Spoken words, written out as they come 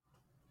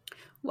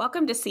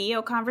Welcome to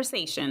CEO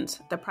Conversations,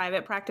 the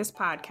private practice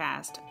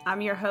podcast.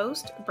 I'm your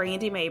host,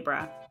 Brandy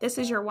Mabra. This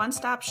is your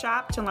one-stop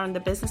shop to learn the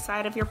business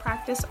side of your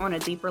practice on a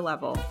deeper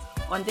level.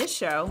 On this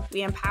show,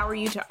 we empower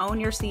you to own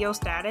your CEO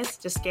status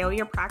to scale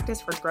your practice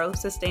for growth,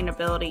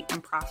 sustainability,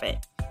 and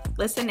profit.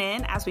 Listen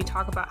in as we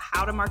talk about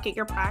how to market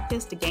your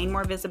practice to gain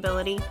more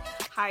visibility,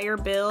 hire,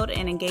 build,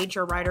 and engage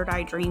your ride or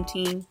die dream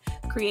team,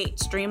 create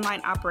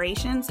streamlined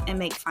operations, and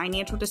make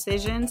financial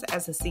decisions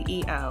as a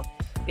CEO.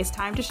 It's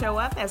time to show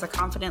up as a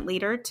confident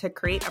leader to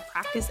create a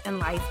practice and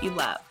life you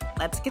love.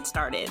 Let's get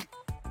started.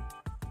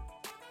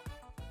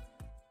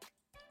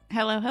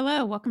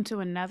 Hello. Welcome to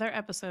another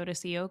episode of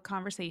CEO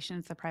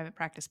Conversations, the private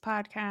practice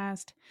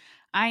podcast.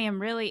 I am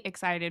really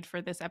excited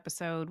for this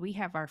episode. We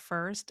have our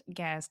first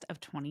guest of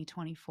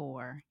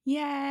 2024.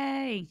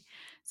 Yay!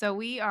 So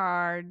we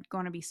are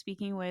going to be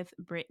speaking with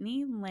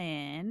Brittney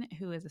Lynn,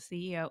 who is a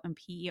CEO and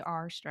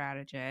PER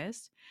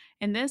strategist.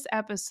 In this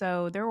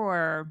episode, there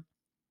were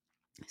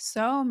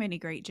so many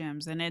great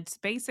gems, and it's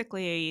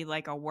basically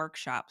like a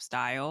workshop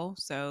style.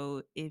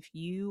 So if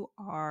you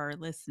are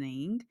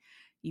listening,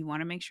 you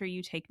want to make sure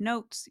you take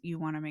notes. You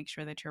want to make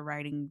sure that you're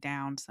writing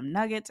down some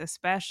nuggets,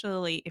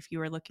 especially if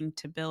you are looking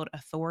to build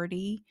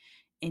authority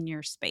in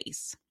your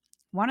space.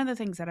 One of the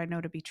things that I know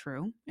to be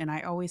true, and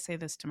I always say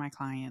this to my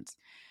clients,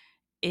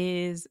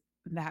 is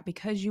that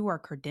because you are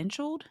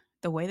credentialed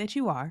the way that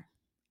you are,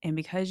 and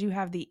because you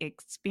have the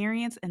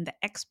experience and the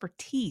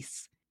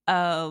expertise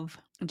of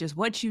just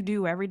what you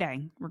do every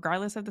day,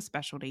 regardless of the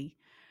specialty,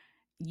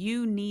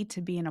 you need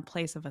to be in a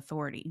place of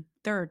authority.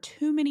 There are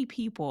too many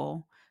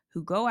people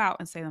who go out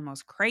and say the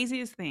most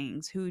craziest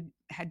things, who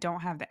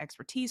don't have the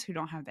expertise, who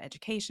don't have the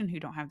education, who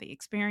don't have the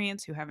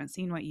experience, who haven't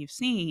seen what you've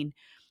seen,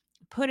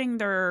 putting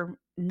their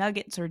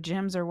nuggets or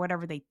gems or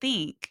whatever they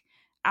think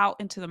out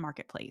into the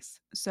marketplace.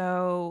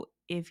 So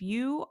if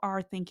you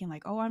are thinking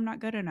like, oh, I'm not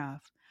good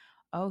enough,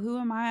 oh, who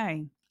am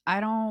I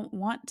don't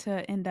want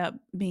to end up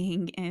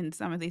being in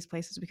some of these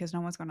places because no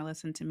one's going to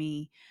listen to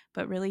me.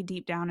 But really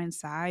deep down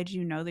inside,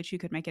 you know that you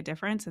could make a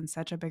difference in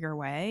such a bigger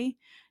way.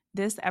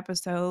 This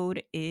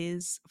episode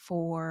is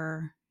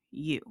for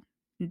you.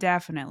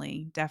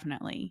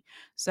 Definitely.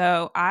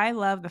 So I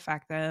love the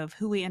fact of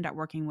who we end up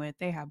working with.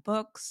 They have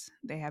books.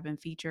 They have been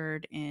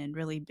featured in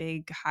really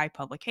big, high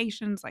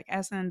publications like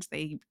Essence.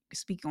 They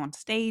speak on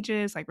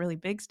stages, like really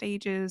big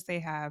stages. They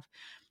have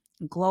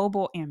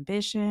global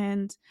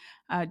ambitions,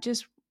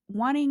 just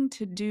wanting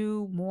to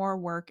do more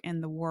work in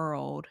the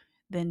world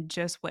than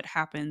just what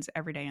happens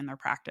every day in their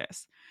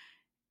practice.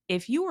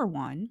 If you are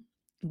one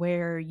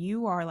where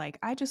you are like,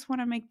 I just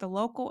want to make the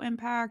local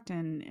impact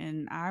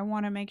and I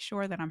want to make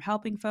sure that I'm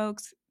helping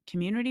folks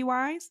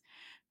community-wise,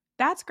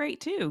 that's great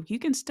too. You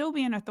can still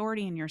be an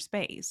authority in your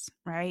space,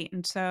 right?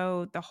 And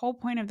so the whole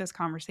point of this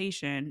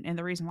conversation, and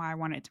the reason why I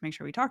wanted to make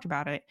sure we talked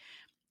about it,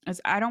 is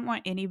I don't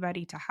want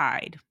anybody to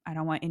hide. I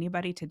don't want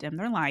anybody to dim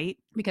their light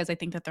because they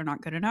think that they're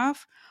not good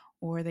enough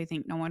or they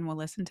think no one will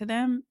listen to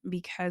them,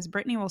 because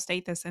Brittney will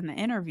state this in the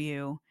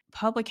interview.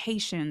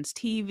 Publications,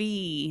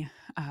 TV,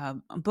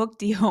 book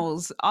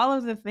deals, all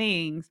of the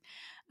things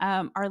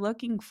are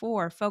looking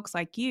for folks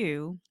like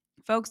you,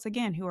 folks,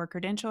 again, who are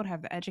credentialed,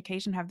 have the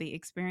education, have the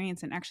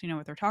experience, and actually know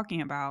what they're talking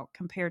about,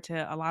 compared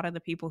to a lot of the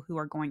people who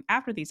are going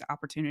after these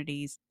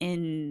opportunities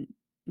in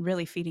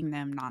really feeding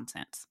them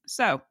nonsense.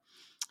 So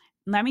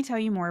let me tell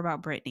you more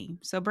about Brittney.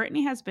 So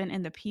Brittney has been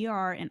in the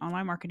PR and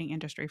online marketing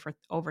industry for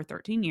over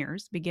 13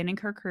 years, beginning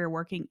her career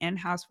working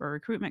in-house for a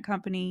recruitment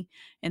company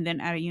and then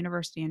at a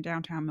university in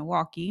downtown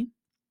Milwaukee.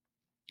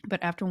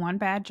 But after one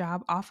bad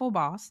job, awful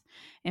boss,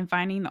 and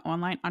finding the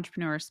online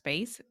entrepreneur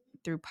space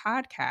through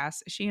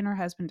podcasts, she and her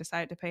husband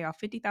decided to pay off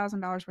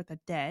 $50,000 worth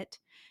of debt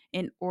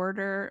in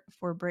order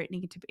for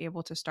Brittney to be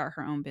able to start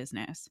her own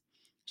business.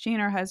 She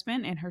and her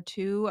husband and her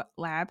 2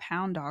 lab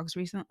hound dogs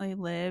recently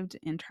lived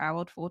and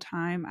traveled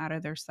full-time out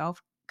of their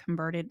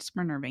self-converted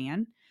Sprinter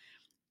van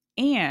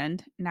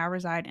and now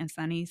reside in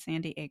sunny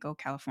San Diego,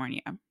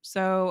 California.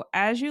 So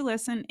as you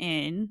listen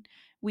in,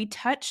 we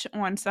touch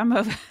on some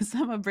of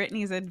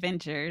Brittney's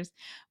adventures,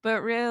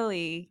 but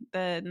really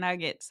the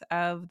nuggets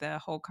of the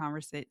whole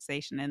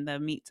conversation and the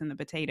meats and the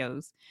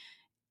potatoes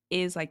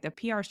is like the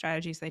PR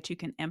strategies that you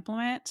can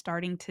implement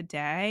starting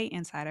today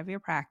inside of your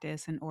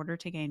practice in order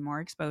to gain more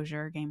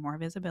exposure, gain more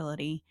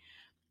visibility.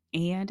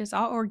 And it's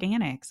all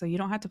organic. So you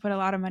don't have to put a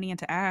lot of money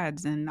into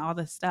ads and all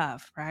this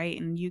stuff, right?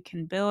 And you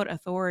can build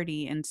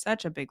authority in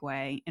such a big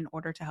way in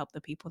order to help the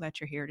people that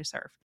you're here to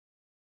serve.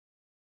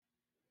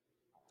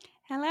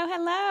 Hello.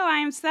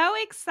 I'm so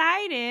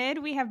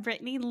excited. We have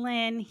Brittney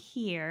Lynn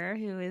here,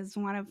 who is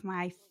one of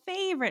my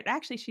favorite.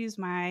 Actually, she's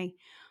my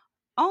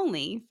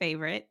only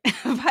favorite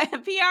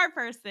PR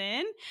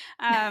person.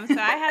 So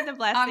I had the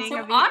blessing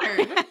I'm so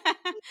honored.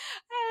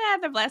 I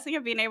had the blessing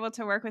of being able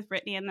to work with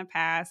Brittney in the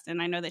past.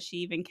 And I know that she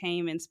even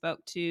came and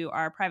spoke to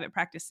our private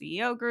practice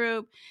CEO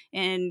group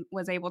and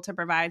was able to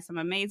provide some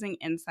amazing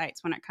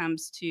insights when it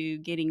comes to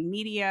getting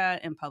media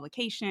and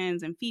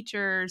publications and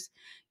features,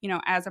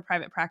 as a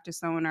private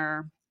practice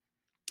owner.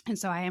 And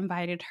so I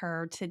invited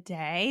her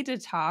today to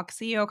talk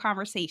CEO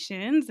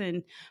conversations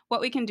and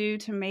what we can do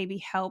to maybe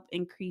help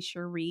increase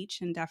your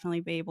reach and definitely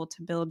be able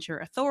to build your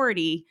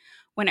authority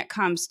when it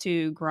comes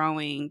to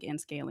growing and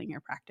scaling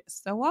your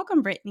practice. So,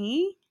 welcome,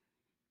 Brittney.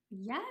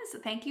 Yes,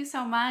 thank you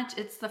so much.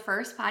 It's the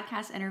first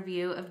podcast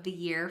interview of the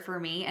year for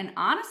me. And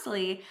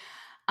honestly,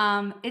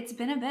 it's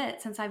been a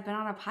bit since I've been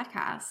on a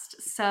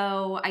podcast.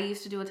 So I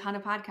used to do a ton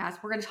of podcasts.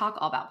 We're going to talk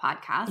all about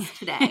podcasts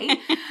today.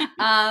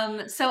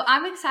 So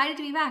I'm excited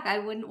to be back. I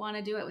wouldn't want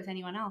to do it with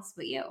anyone else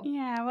but you.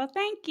 Yeah, well,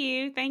 thank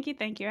you. Thank you.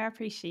 Thank you. I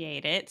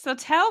appreciate it. So,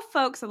 tell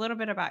folks a little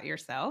bit about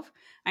yourself.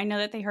 I know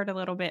that they heard a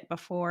little bit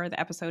before the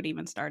episode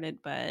even started,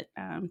 but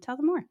tell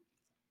them more.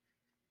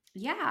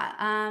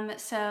 Yeah.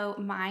 So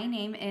my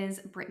name is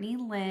Brittney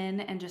Lynn,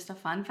 and just a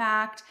fun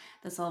fact,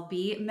 this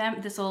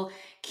will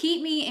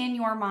keep me in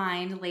your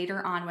mind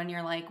later on when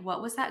you're like,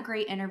 what was that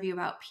great interview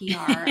about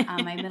PR?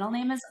 My middle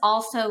name is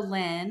also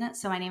Lynn.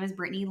 So my name is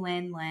Brittney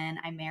Lynn.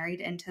 I married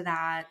into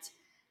that.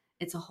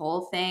 It's a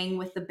whole thing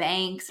with the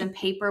banks and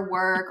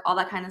paperwork, all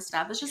that kind of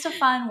stuff. It's just a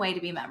fun way to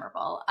be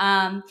memorable.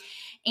 And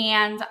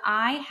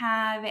I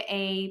have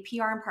a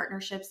PR and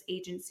partnerships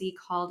agency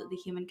called the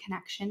Human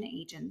Connection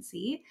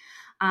Agency.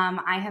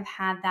 I have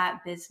had that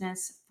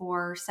business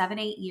for 7,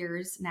 8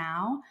 years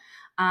now.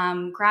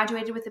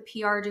 Graduated with a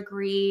PR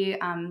degree,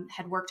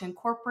 had worked in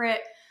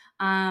corporate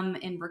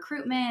in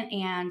recruitment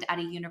and at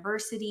a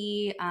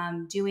university,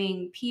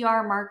 doing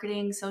PR,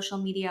 marketing, social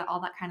media,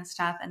 all that kind of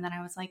stuff. And then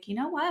I was like, you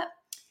know what?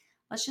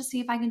 Let's just see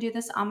if I can do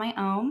this on my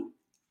own.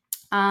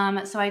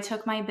 So I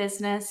took my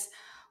business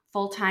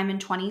full time in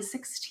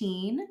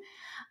 2016.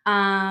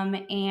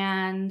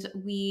 And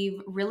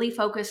we've really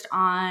focused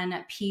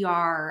on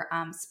PR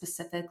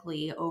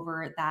specifically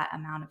over that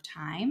amount of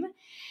time.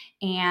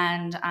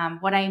 And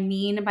what I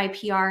mean by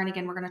PR, and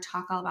again, we're going to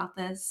talk all about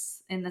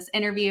this in this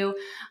interview.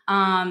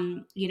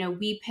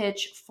 We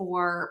pitch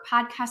for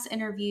podcast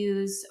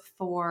interviews,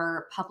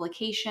 for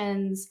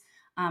publications,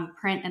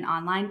 print and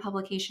online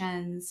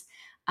publications,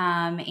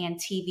 and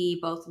TV,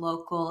 both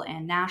local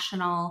and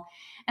national.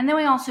 And then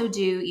we also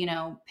do,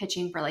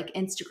 pitching for like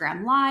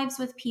Instagram lives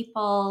with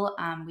people.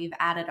 We've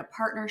added a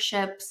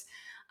partnerships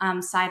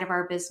side of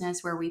our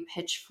business where we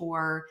pitch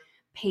for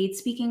paid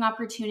speaking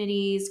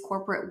opportunities,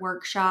 corporate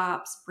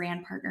workshops,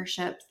 brand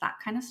partnerships, that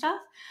kind of stuff.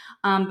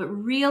 But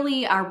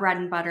really, our bread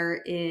and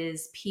butter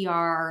is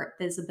PR,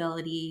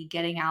 visibility,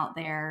 getting out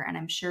there. And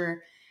I'm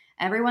sure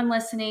everyone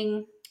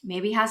listening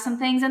maybe has some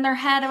things in their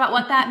head about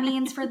what that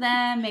means for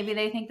them. Maybe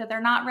they think that they're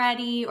not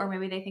ready, or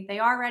maybe they think they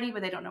are ready,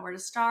 but they don't know where to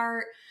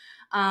start.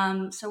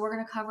 So we're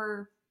going to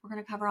cover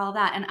all of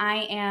that. And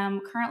I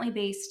am currently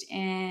based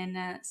in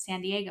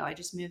San Diego. I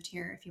just moved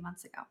here a few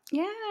months ago.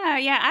 Yeah,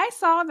 yeah, I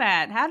saw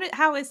that.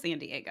 How is San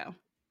Diego?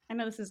 I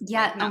know this is, like,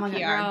 Yeah. Oh not my God,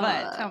 PR,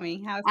 but girl. tell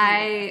me, how is San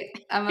Diego?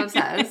 I am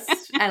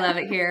obsessed. I love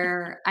it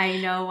here.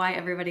 I know why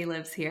everybody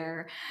lives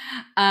here.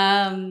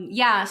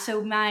 Yeah.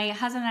 So my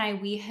husband and I,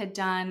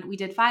 we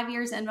did 5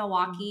 years in Mm.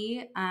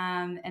 Milwaukee.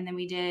 And then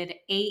we did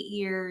 8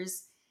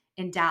 years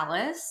in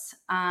Dallas.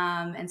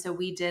 And so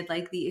we did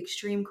like the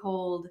extreme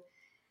cold,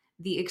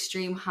 the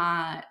extreme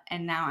hot.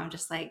 And now I'm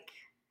just like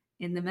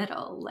in the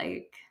middle.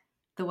 Like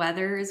the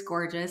weather is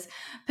gorgeous,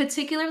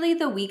 particularly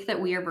the week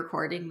that we are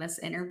recording this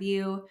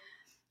interview.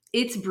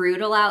 It's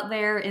brutal out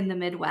there in the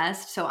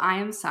Midwest, so I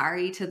am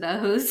sorry to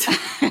those.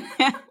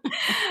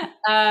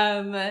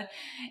 um,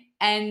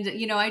 and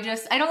I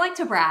don't like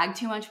to brag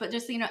too much, but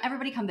just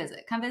everybody come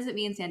visit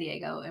me in San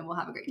Diego, and we'll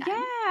have a great time.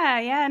 Yeah,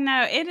 yeah,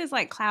 no, it is,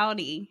 like,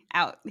 cloudy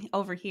out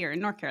over here in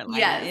North Carolina.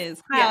 Yes,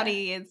 It's yeah,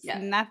 cloudy, it's yeah.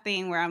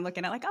 nothing where I'm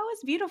looking at like, "Oh,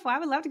 it's beautiful, I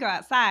would love to go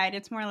outside."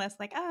 It's more or less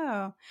like,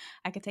 "Oh,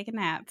 I could take a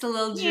nap." It's a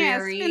little Yeah,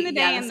 spend dreary. the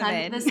Yeah, day the in the sun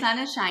bed. the sun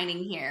is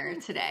shining here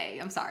today.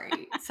 I'm sorry.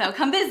 So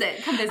come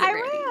visit, I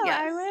Brandy. will, Yes.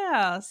 I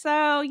will.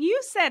 So you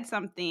said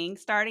something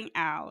starting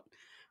out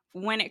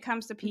when it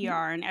comes to Hmm.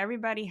 PR, and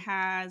everybody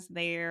has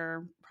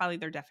probably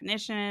their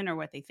definition or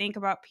what they think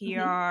about Hmm.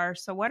 PR.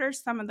 So what are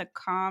some of the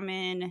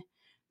common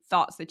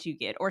thoughts that you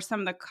get or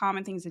some of the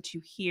common things that you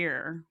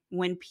hear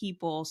when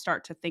people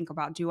start to think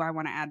about, do I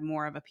want to add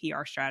more of a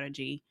PR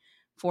strategy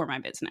for my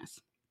business?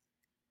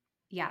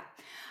 Yeah.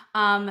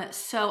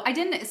 So I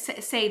didn't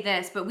say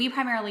this, but we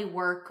primarily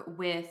work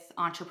with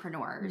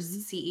entrepreneurs,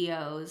 Mhm.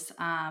 CEOs.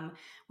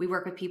 We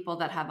work with people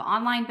that have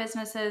online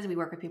businesses. We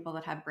work with people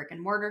that have brick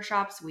and mortar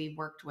shops. We've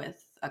worked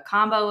with a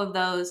combo of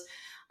those.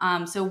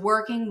 So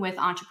working with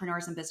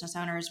entrepreneurs and business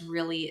owners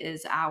really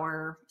is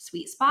our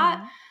sweet spot.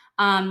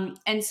 Mhm.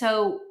 And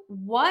so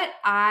what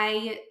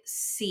I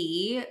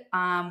see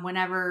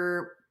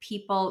whenever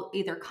people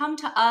either come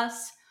to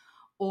us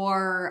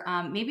or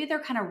maybe they're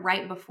kind of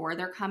right before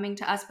they're coming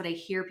to us, but I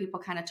hear people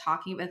kind of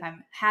talking. If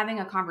I'm having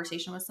a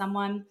conversation with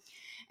someone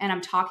and I'm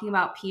talking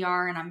about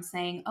PR and I'm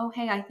saying, oh,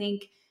 hey, I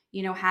think,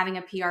 having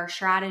a PR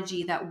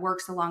strategy that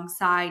works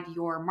alongside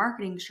your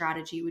marketing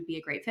strategy would be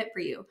a great fit for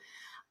you.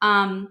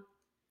 Um,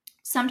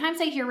 Sometimes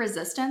I hear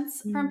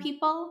resistance from Mm.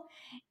 people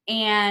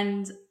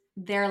and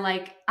they're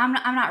like, I'm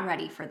not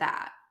ready for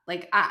that.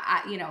 Like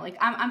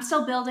I'm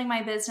still building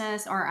my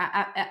business, or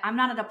I'm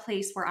not at a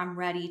place where I'm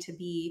ready to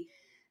be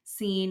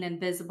seen and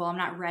visible. I'm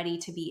not ready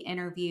to be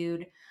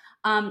interviewed.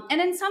 And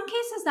in some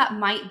cases that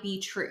might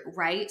be true,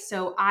 right?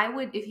 So I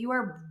would, if you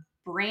are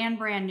brand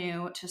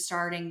new to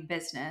starting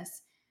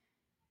business,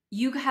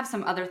 you have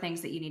some other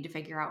things that you need to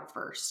figure out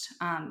first.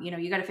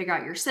 You got to figure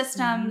out your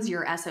systems, Mhm.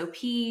 your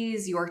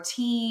SOPs, your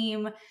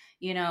team,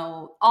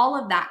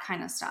 all of that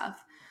kind of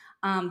stuff,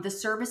 the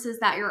services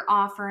that you're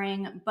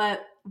offering.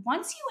 But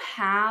once you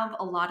have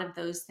a lot of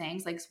those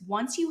things, like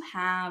once you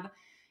have,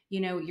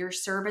 your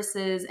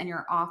services and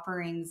your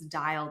offerings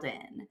dialed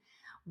in,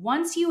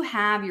 once you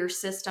have your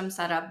system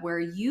set up where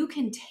you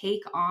can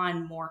take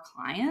on more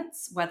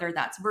clients, whether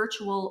that's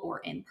virtual or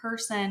in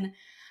person,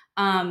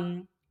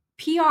 um,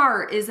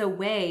 PR is a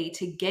way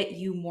to get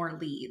you more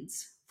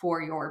leads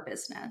for your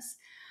business.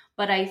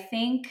 But I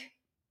think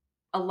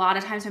a lot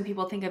of times when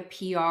people think of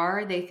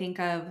PR, they think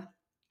of,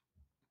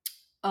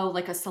 oh,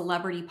 like a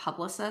celebrity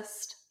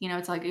publicist.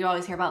 It's like you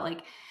always hear about,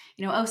 like,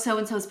 oh, so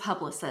and so's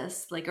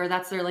publicist, like, or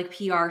that's their like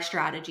PR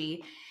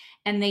strategy.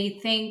 And they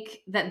think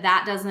that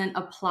that doesn't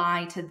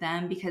apply to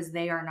them because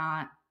they are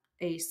not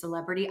a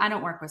celebrity. I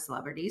don't work with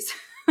celebrities.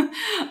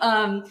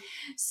 um,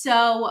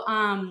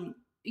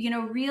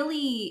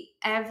 really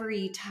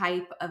every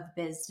type of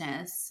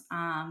business,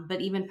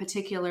 but even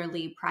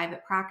particularly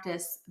private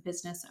practice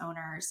business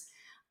owners.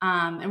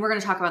 And we're going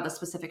to talk about the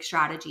specific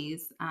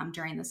strategies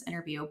during this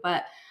interview,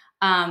 but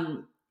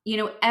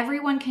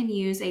everyone can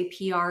use a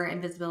PR and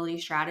visibility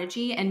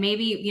strategy. And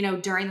maybe,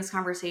 during this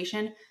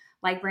conversation,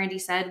 like Brandy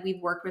said, we've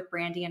worked with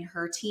Brandy and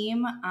her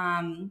team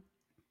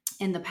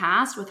in the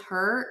past with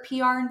her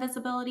PR and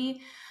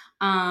visibility.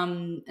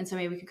 And so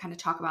maybe we could kind of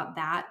talk about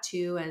that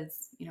too,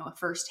 as, a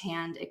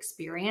firsthand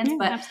experience. Yeah,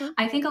 But I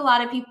absolutely. think a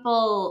lot of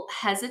people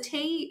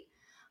hesitate.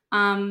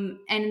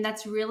 And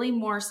that's really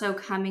more so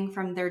coming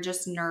from they're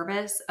just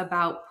nervous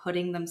about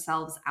putting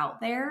themselves out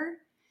there,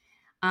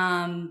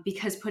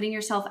 because putting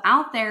yourself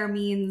out there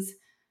means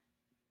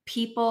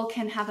people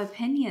can have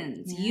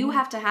opinions. You Yeah.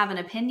 have to have an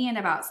opinion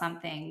about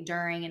something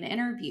during an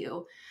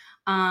interview.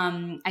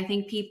 I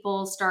think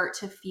people start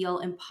to feel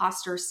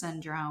imposter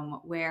syndrome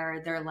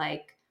where they're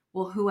like,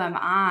 well, who am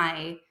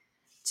I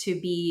to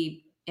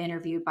be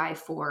interviewed by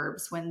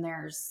Forbes when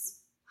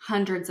there's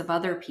hundreds of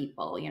other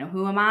people?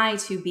 Who am I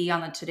to be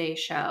on the Today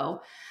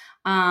Show?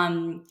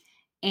 Um,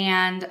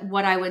 and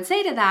what I would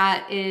say to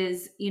that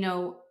is,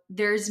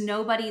 there's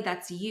nobody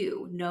that's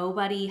you.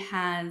 Nobody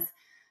has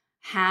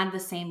had the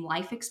same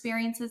life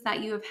experiences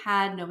that you have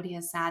had. Nobody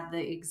has had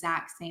the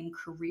exact same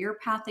career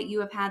path that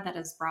you have had that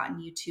has brought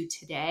you to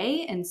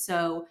today. And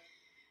so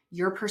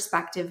your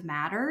perspective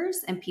matters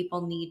and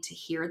people need to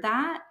hear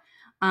that.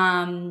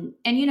 And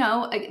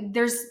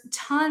there's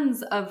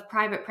tons of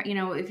private,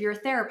 if you're a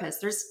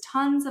therapist, there's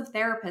tons of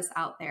therapists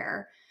out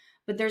there,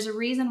 but there's a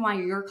reason why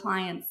your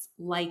clients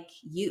like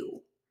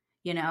you,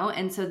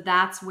 and so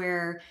that's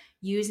where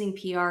using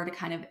PR to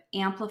kind of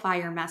amplify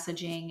your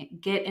messaging,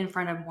 get in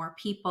front of more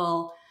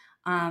people,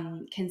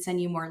 can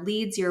send you more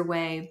leads your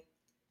way.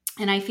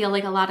 And I feel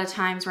like a lot of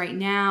times right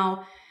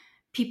now,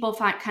 people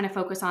kind of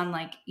focus on,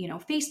 like,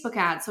 Facebook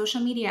ads,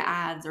 social media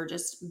ads, or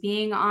just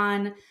being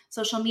on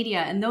social media.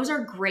 And those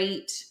are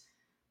great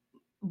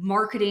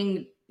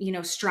marketing,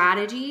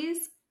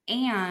 strategies.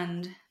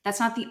 And that's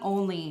not the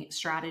only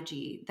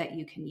strategy that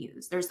you can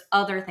use. There's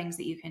other things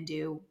that you can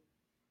do,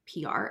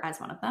 PR as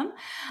one of them,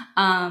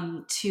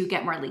 to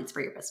get more leads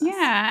for your business.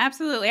 Yeah,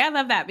 absolutely. I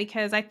love that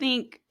because I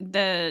think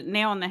the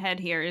nail on the head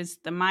here is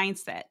the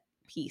mindset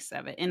piece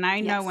of it. And I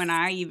know when Yes.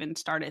 I even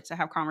started to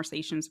have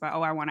conversations about,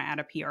 oh, I want to add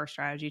a PR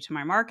strategy to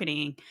my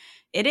marketing,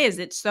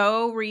 it's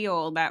so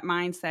real, that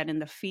mindset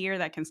and the fear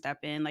that can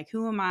step in. Like,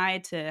 who am I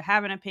to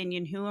have an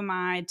opinion? Who am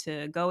I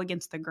to go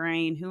against the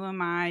grain? Who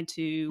am I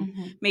to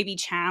Mm-hmm. maybe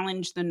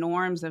challenge the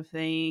norms of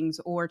things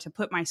or to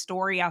put my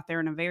story out there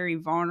in a very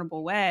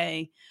vulnerable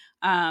way?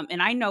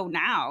 And I know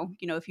now,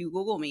 if you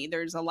Google me,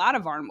 there's a lot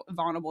of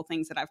vulnerable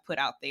things that I've put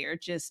out there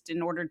just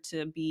in order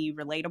to be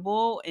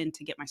relatable and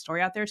to get my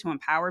story out there, to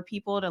empower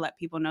people, to let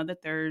people know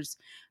that there's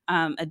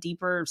a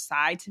deeper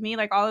side to me,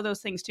 like all of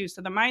those things too.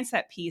 So the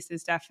mindset piece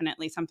is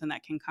definitely something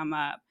that can come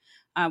up.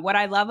 What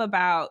I love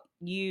about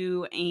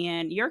you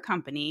and your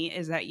company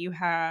is that you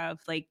have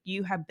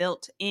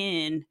built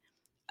in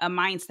a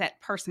mindset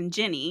person,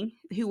 Jenny,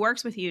 who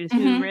works with you, who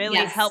Mm-hmm. really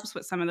Yes. helps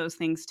with some of those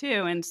things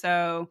too. And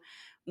so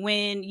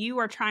when you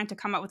are trying to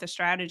come up with a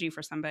strategy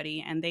for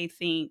somebody and they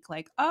think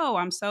like, "Oh,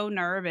 I'm so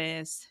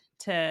nervous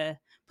to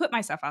put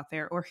myself out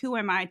there," or "Who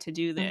am I to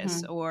do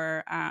this?" Mm-hmm.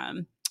 or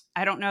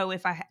 "I don't know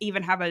if I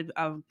even have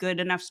a good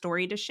enough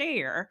story to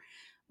share."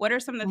 What are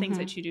some of the things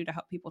that Mm-hmm. you do to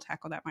help people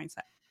tackle that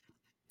mindset?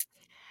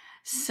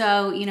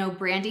 So,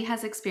 Brandy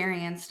has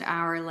experienced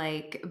our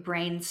like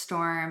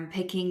brainstorm,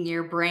 picking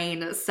your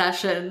brain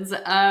sessions.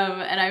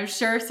 And I'm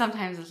sure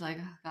sometimes it's like,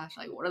 oh gosh,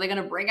 like what are they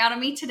going to bring out of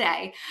me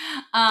today?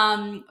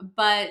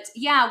 But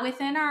yeah,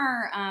 within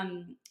our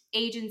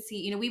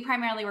agency, we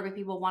primarily work with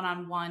people one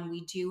on one.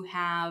 We do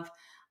have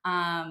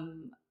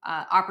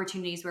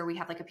opportunities where we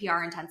have like a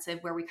PR intensive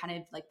where we kind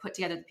of like put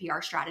together the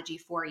PR strategy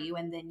for you,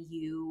 and then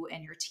you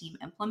and your team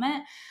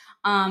implement.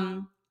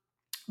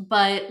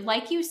 But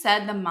like you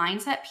said, the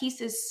mindset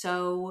piece is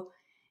so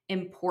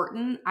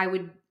important. I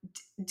would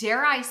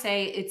dare I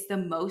say it's the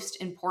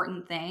most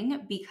important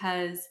thing,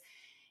 because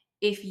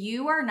if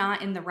you are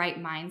not in the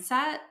right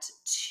mindset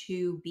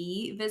to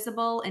be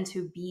visible and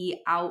to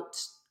be out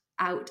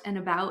and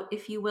about,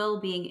 if you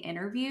will, being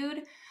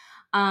interviewed,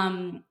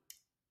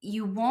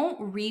 you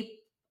won't reap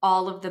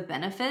all of the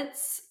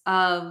benefits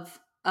of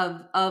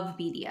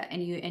media,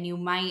 and you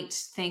might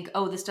think,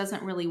 oh, this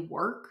doesn't really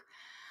work.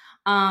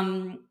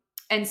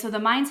 And so the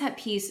mindset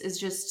piece is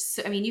just,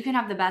 I mean, you can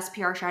have the best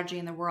PR strategy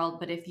in the world,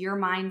 but if your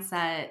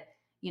mindset,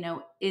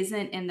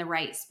 isn't in the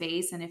right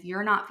space, and if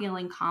you're not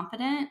feeling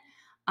confident,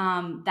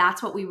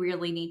 that's what we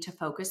really need to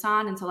focus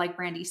on. And so, like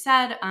Brandy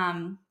said,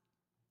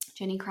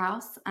 Jenny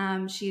Kraus,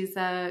 she's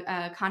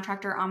a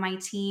contractor on my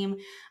team.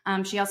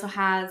 She also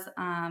has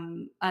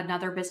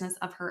another business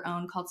of her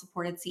own called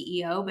Supported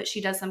CEO, but she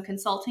does some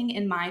consulting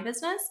in my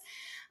business.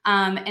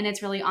 And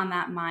it's really on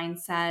that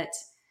mindset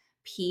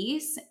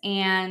piece.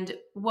 And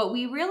what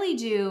we really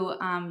do,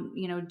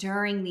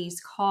 during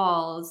these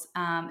calls,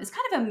 is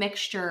kind of a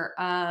mixture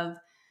of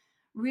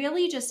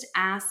really just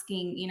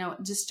asking,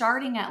 just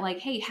starting at like,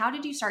 hey, how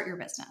did you start your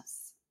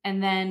business?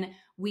 And then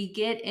we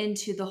get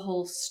into the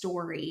whole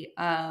story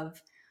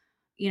of,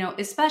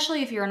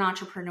 especially if you're an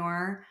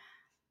entrepreneur,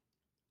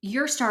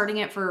 you're starting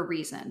it for a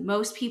reason.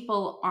 Most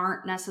people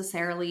aren't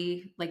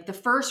necessarily like, the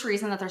first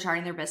reason that they're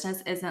starting their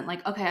business isn't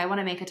like, okay, I want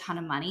to make a ton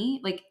of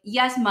money. Like,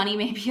 yes, money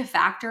may be a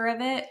factor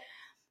of it,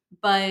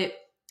 but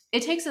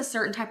it takes a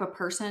certain type of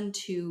person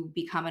to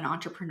become an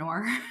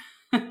entrepreneur.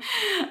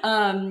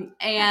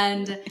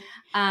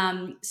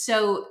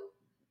 So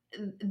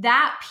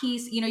that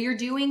piece, you're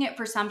doing it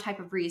for some type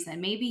of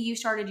reason. Maybe you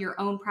started your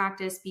own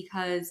practice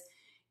because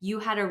you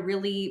had a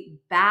really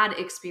bad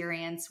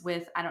experience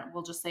with,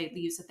 we'll just say,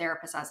 use a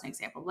therapist as an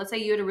example. Let's say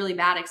you had a really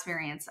bad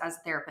experience as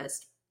a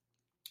therapist,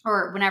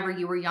 or whenever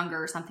you were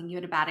younger or something, you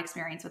had a bad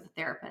experience with a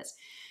therapist.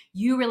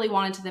 You really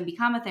wanted to then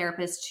become a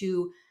therapist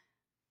to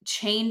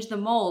change the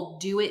mold,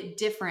 do it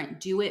different,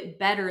 do it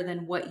better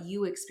than what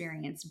you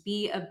experienced,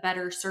 be a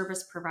better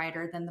service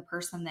provider than the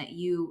person that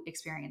you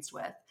experienced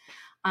with.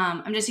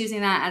 I'm just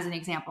using that as an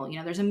example.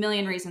 There's a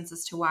million reasons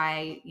as to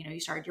why, you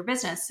started your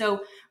business.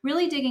 So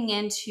really digging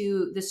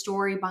into the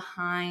story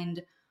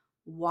behind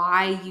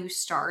why you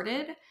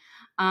started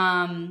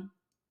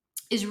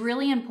is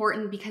really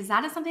important, because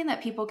that is something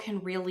that people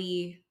can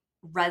really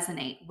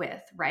resonate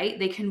with, right?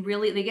 They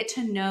get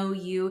to know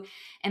you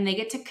and they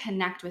get to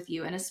connect with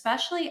you. And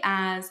especially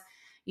as,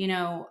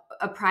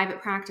 a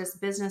private practice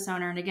business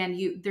owner. And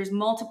again, there's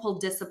multiple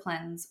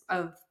disciplines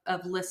of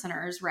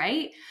listeners,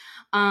 right?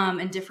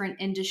 And different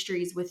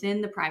industries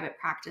within the private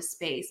practice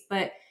space.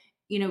 But,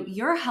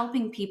 you're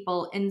helping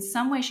people in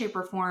some way, shape,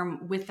 or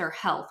form with their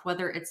health,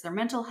 whether it's their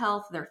mental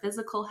health, their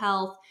physical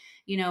health,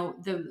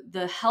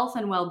 the health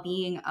and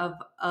well-being of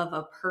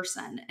a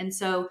person. And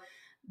so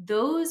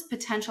those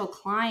potential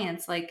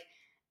clients, like,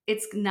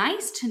 it's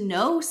nice to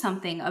know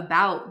something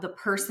about the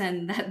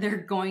person that they're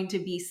going to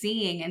be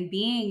seeing and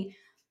being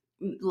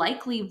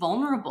likely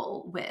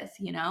vulnerable with,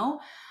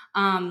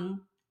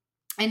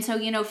 and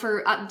so,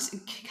 for to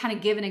kind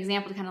of give an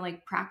example to kind of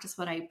like practice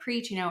what I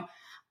preach,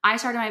 I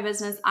started my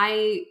business.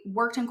 I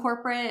worked in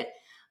corporate.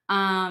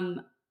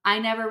 I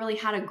never really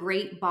had a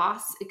great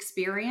boss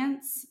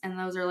experience. And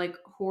those are like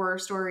horror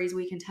stories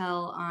we can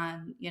tell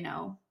on,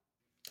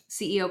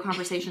 CEO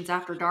conversations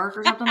after dark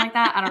or something like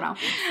that. I don't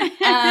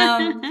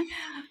know.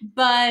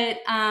 But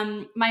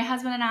my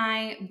husband and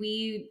I,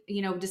 we,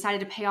 decided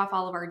to pay off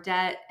all of our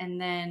debt.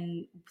 And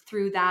then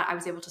through that, I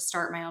was able to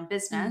start my own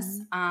business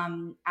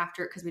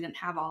after, because we didn't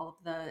have all of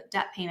the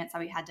debt payments that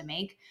we had to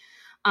make.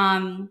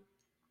 And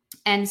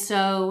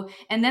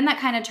then that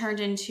kind of turned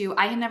into,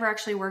 I had never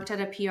actually worked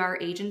at a PR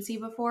agency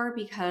before,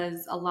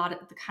 because a lot of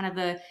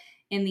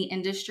in the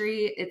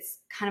industry, it's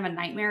kind of a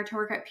nightmare to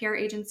work at PR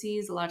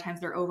agencies. A lot of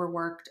times they're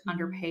overworked,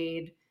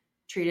 underpaid,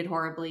 treated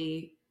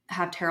horribly,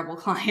 have terrible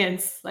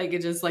clients. Like,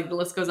 it just, like, the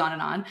list goes on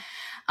and on.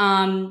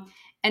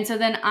 And so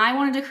then I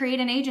wanted to create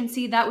an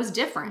agency that was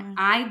different.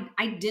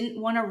 I didn't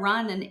want to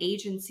run an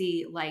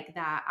agency like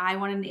that. I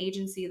wanted an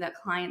agency that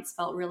clients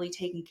felt really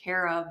taken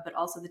care of, but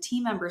also the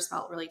team members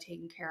felt really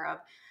taken care of.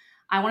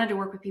 I wanted to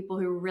work with people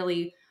who were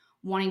really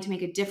wanting to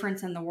make a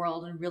difference in the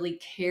world and really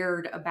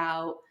cared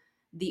about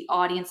the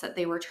audience that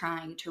they were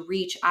trying to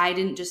reach. I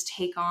didn't just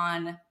take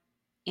on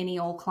any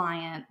old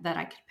client that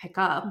I could pick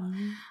up.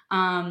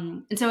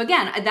 And so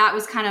again, that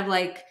was kind of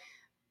like,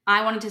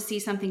 I wanted to see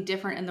something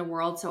different in the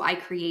world, so I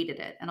created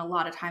it. And a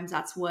lot of times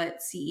that's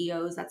what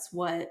CEOs, that's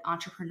what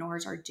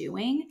entrepreneurs are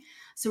doing.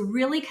 So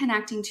really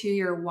connecting to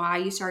your why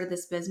you started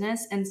this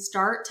business, and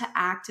start to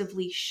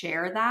actively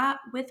share that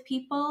with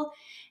people.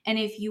 And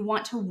if you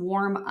want to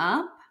warm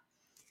up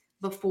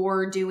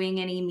before doing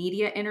any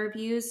media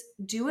interviews,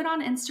 do it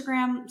on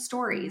Instagram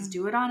stories,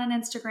 do it on an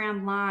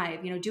Instagram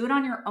live, do it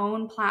on your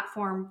own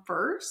platform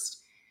first.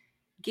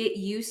 get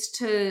used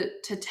to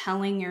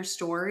telling your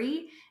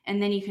story,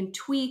 and then you can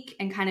tweak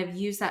and kind of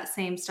use that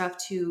same stuff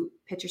to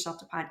pitch yourself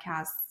to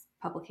podcasts,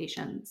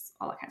 publications,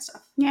 all that kind of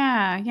stuff.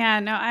 Yeah, yeah,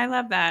 no, I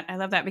love that. I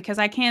love that because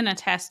I can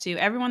attest to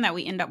everyone that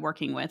we end up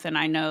working with, and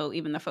I know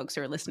even the folks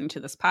who are listening to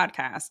this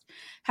podcast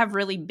have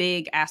really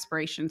big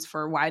aspirations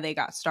for why they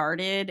got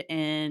started.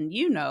 And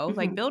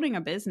like Mm-hmm. building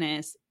a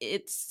business,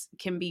 it's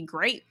can be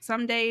great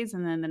some days,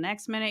 and then the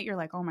next minute you're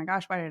like, "Oh my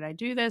gosh, why did I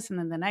do this?" And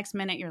then the next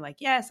minute you're like,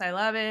 "Yes, I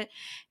love it."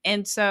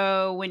 And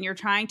so when you're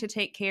trying to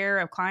take care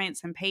of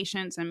clients and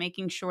patients and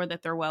making sure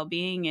that their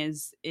well-being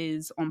is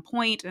on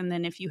point, and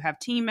then if you have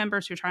team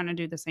members who are trying to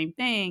do the same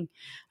thing,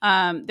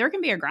 there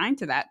can be a grind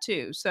to that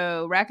too.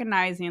 So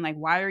recognizing like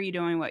why are you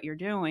doing what you're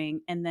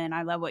doing, and then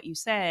I love what you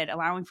said,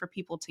 allowing for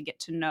people to get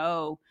to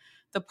know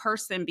the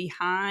person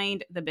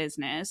behind the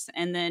business.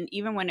 And then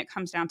even when it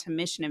comes down to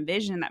mission and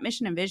vision, that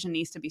mission and vision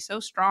needs to be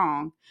so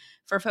strong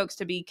for folks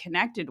to be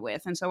connected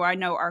with. And so I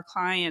know our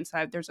clients,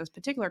 there's this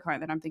particular client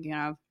that I'm thinking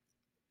of,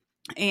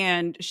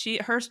 and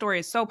her story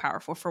is so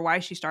powerful for why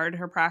she started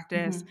her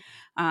practice.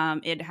 Mm-hmm.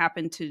 It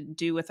happened to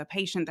do with a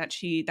patient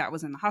that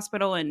was in the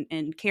hospital,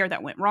 and care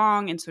that went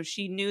wrong, and so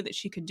she knew that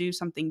she could do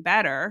something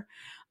better,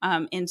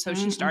 and so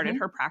she started Mm-hmm.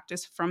 her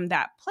practice from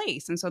that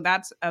place. And so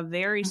that's a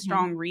very Mm-hmm.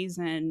 strong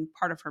reason,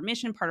 part of her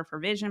mission, part of her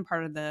vision,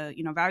 part of the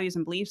values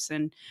and beliefs,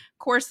 and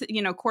course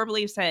core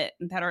beliefs that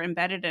are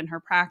embedded in her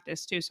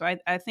practice too. So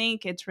I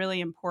think it's really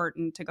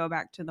important to go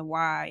back to the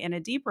why and a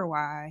deeper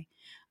why,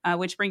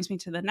 which brings me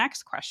to the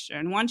next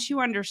question. Once you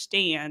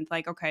understand,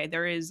 like, okay,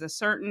 there is a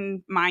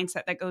certain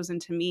mindset that goes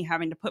into me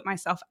having to put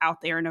myself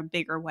out there in a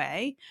bigger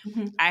way.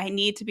 Mm-hmm. I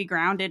need to be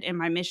grounded in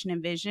my mission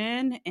and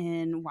vision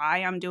and why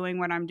I'm doing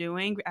what I'm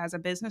doing as a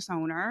business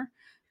owner.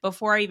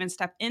 Before I even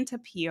step into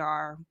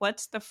PR,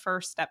 what's the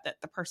first step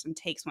that the person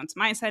takes once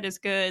mindset is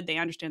good? They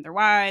understand their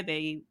why,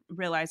 they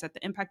realize that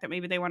the impact that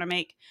maybe they want to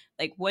make.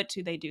 Like, what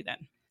do they do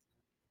then?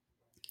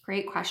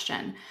 Great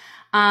question.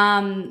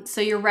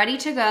 So you're ready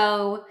to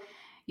go.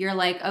 You're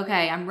like,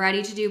 okay, I'm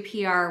ready to do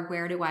PR.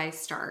 Where do I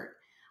start?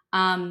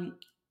 Um,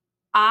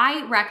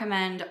 I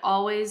recommend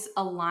always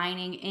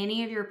aligning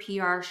any of your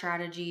PR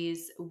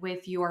strategies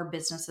with your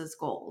business's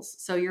goals.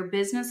 So your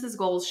business's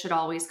goals should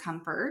always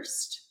come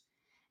first,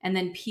 and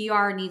then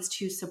PR needs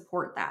to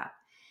support that.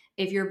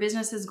 If your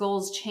business's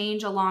goals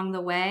change along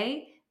the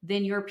way,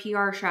 then your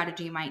PR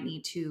strategy might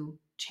need to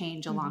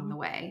change along Mm-hmm. the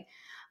way.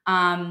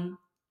 Um,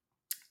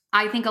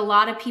 I think a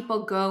lot of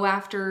people go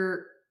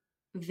after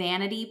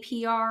vanity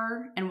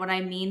PR. And what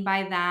I mean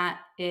by that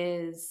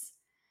is,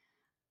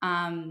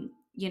 I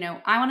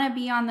want to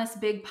be on this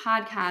big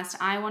podcast.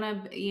 I want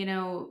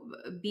to,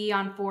 be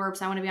on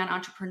Forbes. I want to be on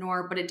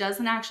Entrepreneur, but it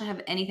doesn't actually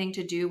have anything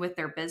to do with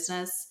their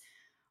business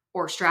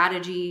or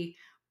strategy,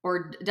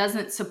 or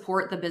doesn't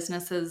support the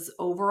business's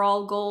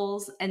overall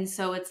goals. And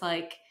so it's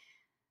like,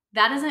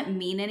 that doesn't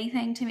mean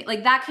anything to me.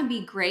 Like, that can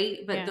be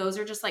great, but Yeah. those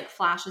are just like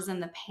flashes in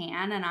the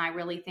pan. And I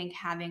really think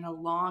having a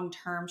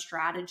long-term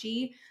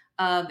strategy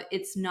of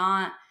it's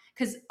not,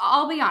 because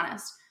I'll be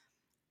honest,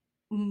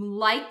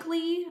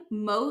 likely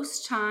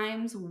most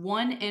times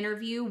one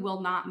interview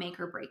will not make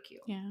or break you.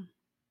 Yeah.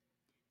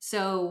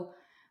 So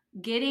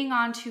getting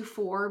onto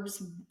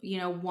Forbes,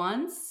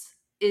 once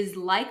is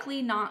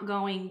likely not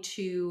going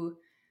to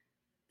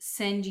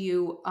send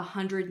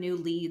 100 new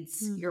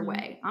leads your Mm-hmm.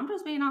 way. I'm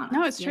just being No,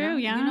 honest. it's true. You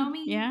Yeah. know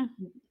me. Yeah.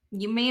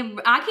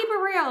 I keep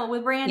it real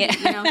with Brandy.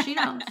 Yeah. She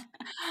knows.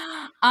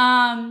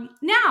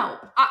 Now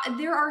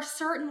there are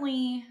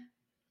certainly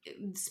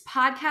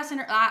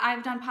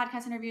I've done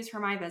podcast interviews for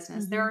my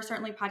business. There Mm-hmm. are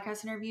certainly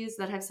podcast interviews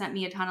that have sent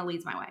me a ton of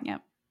leads my way.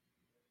 Yep.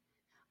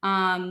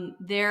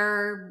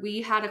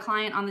 We had a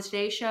client on the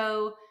Today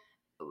Show.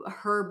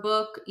 Her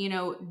book,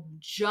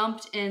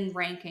 jumped in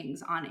rankings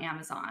on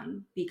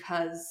Amazon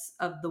because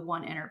of the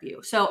one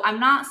interview. So I'm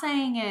not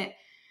saying it,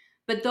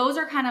 but those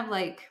are kind of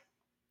like,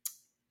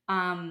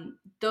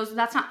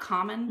 that's not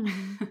common.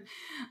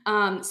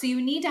 Mm-hmm. So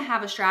you need to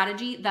have a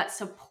strategy that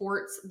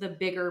supports the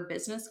bigger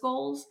business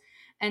goals.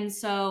 And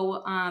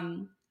so,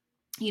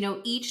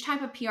 each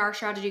type of PR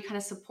strategy kind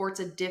of supports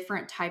a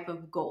different type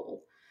of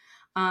goal.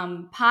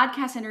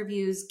 Podcast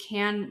interviews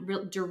can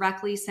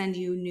directly send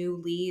you new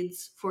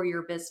leads for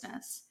your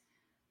business.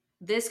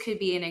 This could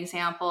be an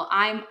example.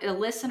 I'm a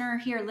listener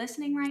here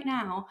listening right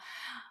now,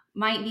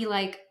 might be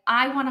like,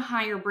 I want to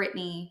hire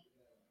Brittney.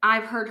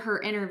 I've heard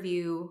her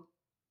interview.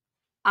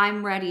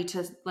 I'm ready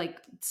to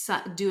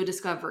do a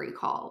discovery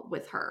call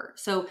with her.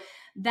 So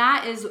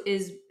that is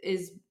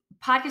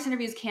podcast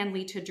interviews can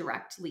lead to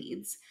direct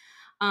leads.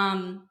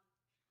 Um,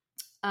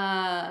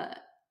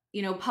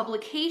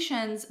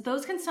 Publications,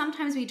 those can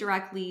sometimes be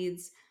direct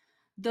leads.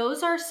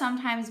 Those are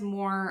sometimes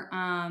more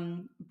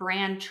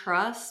brand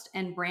trust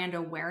and brand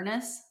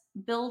awareness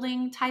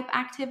building type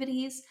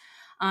activities.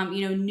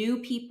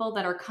 New people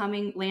that are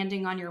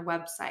landing on your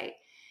website.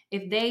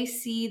 If they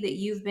see that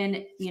you've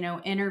been,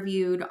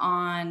 interviewed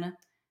on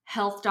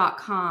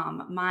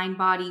health.com, Mind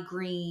Body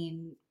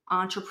Green,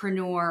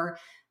 Entrepreneur,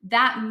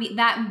 that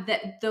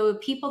the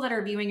people that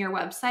are viewing your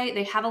website,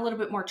 they have a little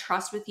bit more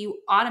trust with you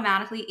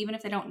automatically, even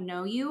if they don't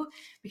know you,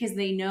 because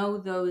they know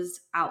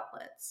those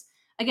outlets.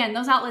 Again,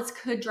 those outlets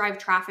could drive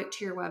traffic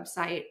to your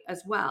website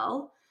as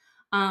well,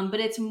 but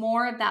it's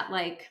more of that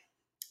like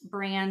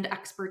brand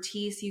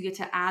expertise. You get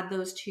to add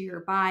those to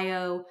your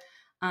bio.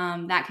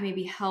 That can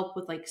maybe help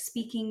with like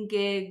speaking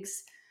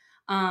gigs.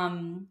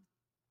 Um,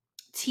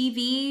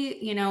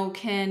 TV,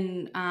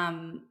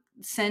 can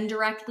send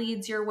direct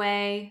leads your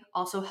way,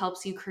 also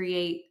helps you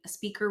create a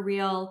speaker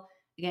reel.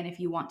 Again, if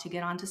you want to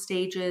get onto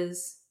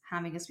stages,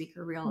 having a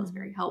speaker reel is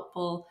very Mhm.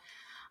 helpful.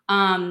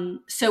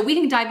 So we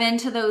can dive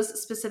into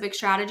those specific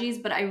strategies,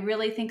 but I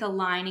really think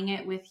aligning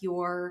it with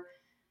your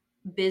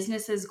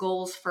business's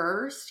goals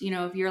first.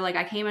 If you're like,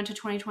 I came into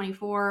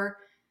 2024,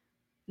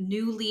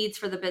 new leads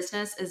for the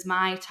business is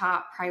my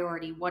top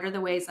priority. What are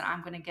the ways that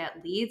I'm going to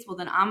get leads? Well,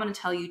 then I'm going to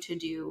tell you to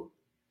do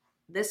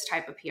this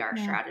type of PR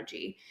Yeah.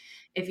 strategy.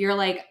 If you're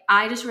like,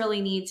 I just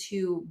really need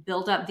to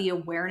build up the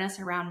awareness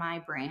around my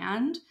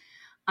brand,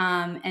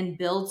 and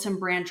build some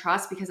brand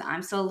trust because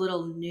I'm still a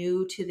little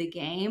new to the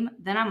game,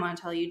 then I'm going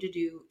to tell you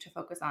to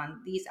focus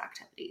on these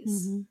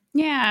activities. Mhm.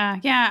 Yeah,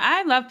 yeah,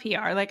 I love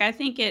PR. Like, I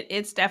think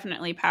it's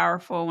definitely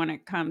powerful when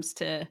it comes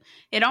to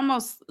it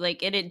almost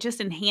like it just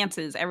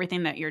enhances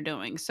everything that you're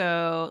doing.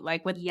 So,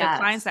 like with the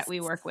clients that Yes. we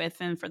work with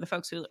and for the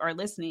folks who are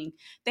listening,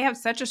 they have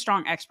such a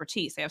strong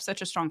expertise. They have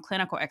such a strong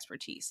clinical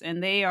expertise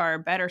and they are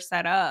better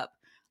set up,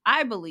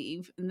 I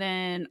believe,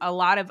 than a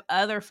lot of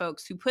other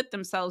folks who put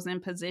themselves in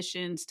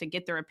positions to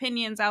get their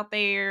opinions out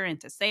there and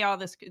to say all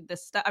this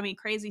stuff, I mean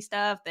crazy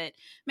stuff that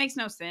makes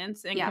no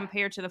sense. And Yeah.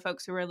 compared to the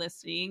folks who are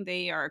listening,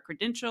 they are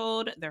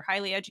credentialed, they're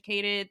highly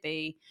educated,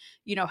 they,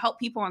 help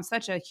people on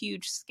such a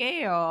huge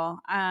scale.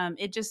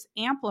 It just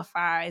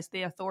amplifies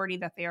the authority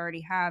that they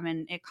already have.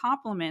 And it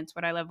complements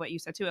what I love what you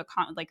said too.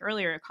 Like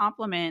earlier, it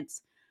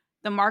complements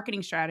the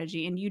marketing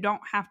strategy. And you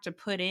don't have to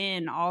put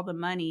in all the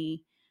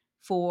money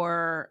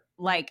for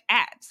like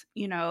ads,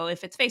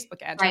 if it's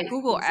Facebook ads or Right.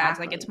 Google ads,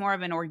 like it's Exactly. more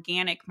of an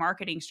organic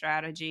marketing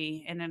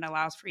strategy and it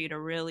allows for you to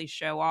really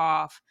show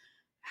off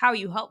how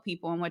you help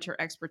people and what your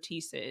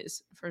expertise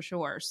is for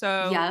sure.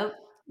 So, Yep.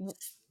 w-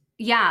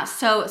 Yeah.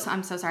 So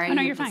I'm so sorry. oh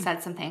no, you're You fine.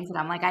 said some things that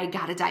I'm like, I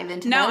got to dive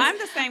into No, those. I'm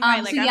the same way.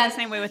 So Like I'm the yes.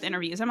 same way with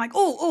interviews. I'm like,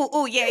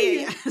 oh, yeah,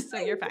 yeah, Yeah. yeah. So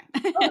you're fine.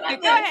 Oh, I'm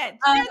Go good. ahead,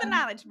 share the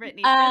knowledge,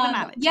 Brittany. Share the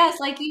knowledge. Yes,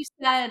 like you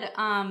said,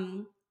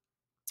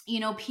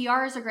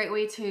 PR is a great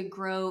way to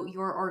grow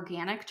your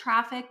organic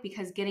traffic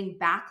because getting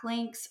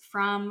backlinks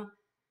from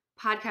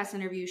podcast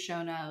interview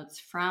show notes,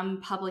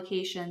 from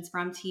publications,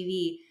 from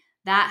TV,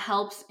 that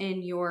helps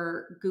in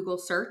your Google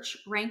search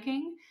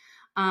ranking.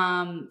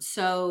 And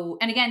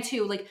again,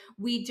 too, like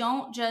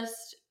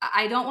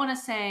I don't want to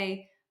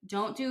say,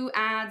 don't do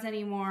ads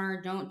anymore,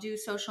 don't do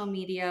social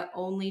media,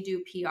 only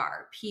do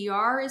PR.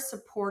 PR is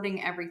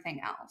supporting everything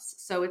else.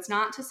 So it's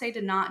not to say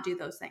to not do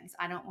those things.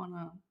 You know,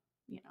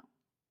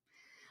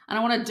 I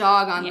don't want to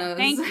dog on Yeah, those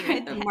thank you.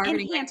 It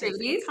marketing enhances, it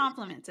activities.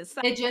 complements, it's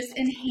so It just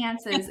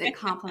enhances, it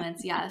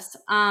complements, yes.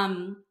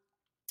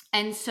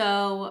 And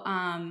so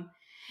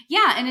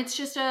yeah, and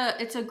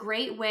it's a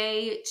great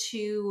way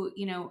to,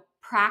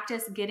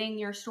 practice getting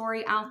your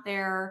story out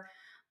there,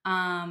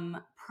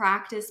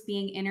 practice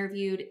being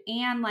interviewed,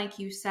 and like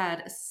you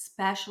said,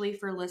 especially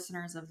for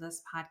listeners of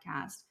this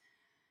podcast,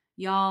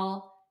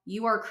 y'all,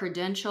 you are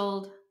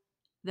credentialed.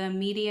 The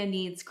media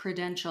needs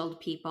credentialed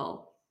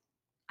people.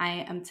 I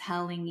am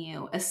telling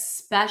you,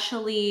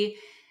 especially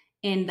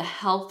in the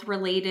health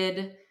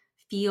related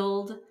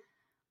field,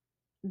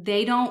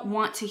 they don't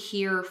want to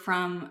hear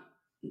from.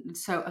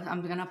 So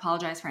I'm going to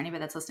apologize for anybody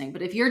that's listening,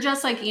 but if you're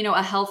just like,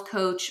 a health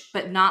coach,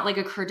 but not like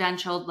a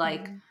credentialed,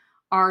 like Mhm.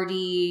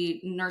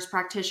 RD, nurse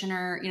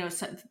practitioner,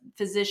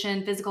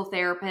 physician, physical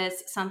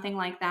therapist, something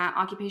like that,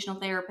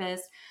 occupational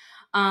therapist,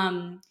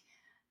 um,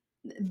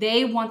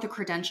 they want the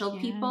credentialed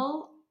Yeah.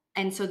 people.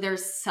 And so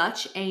there's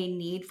such a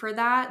need for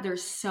that.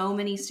 There's so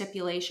many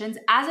stipulations,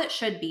 as it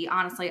should be,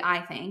 honestly,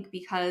 I think,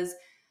 because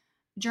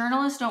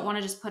journalists don't want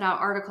to just put out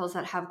articles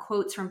that have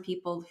quotes from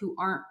people who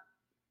aren't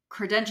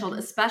credentialed, Mhm.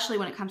 especially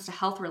when it comes to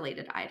health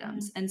related Yeah.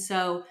 items. And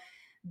so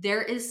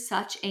there is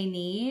such a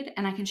need.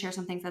 And I can share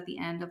some things at the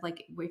end of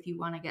like, if you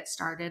want to get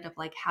started, of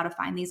like how to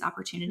find these Mhm.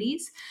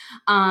 opportunities.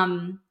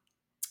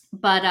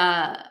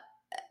 But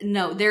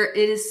no, it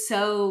is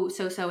so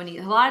neat.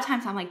 A lot of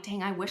times I'm like,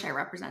 dang, I wish I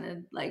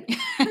represented like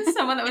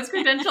someone that was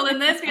credentialed in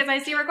this because I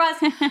see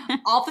requests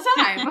all the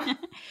time.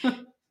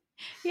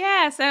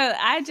 Yeah, so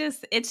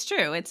it's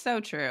true. It's so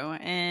true.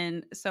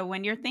 And so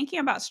when you're thinking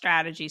about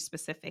strategy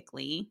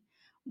specifically,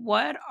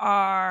 what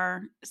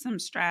are some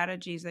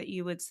strategies that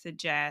you would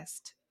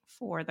suggest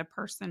for the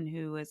person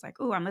who is like,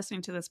 oh, I'm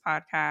listening to this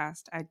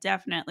podcast. I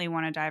definitely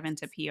want to dive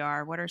into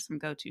PR. What are some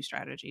go to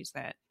strategies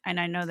that, and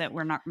I know that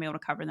we're not going to be able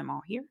to cover them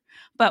all here,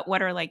 but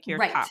what are like your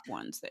Right. top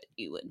ones that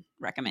you would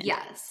recommend?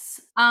 Yes.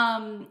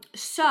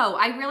 So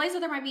I realize that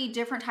there might be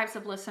different types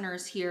of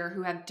listeners here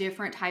who have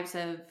different types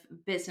of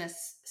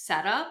business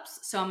setups.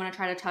 So I'm going to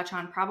try to touch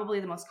on probably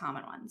the most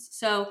common ones.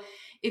 So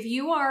if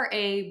you are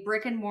a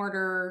brick and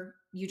mortar,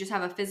 you just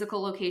have a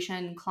physical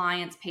location,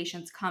 clients,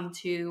 patients come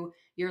to,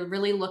 you're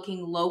really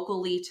looking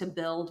locally to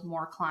build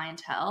more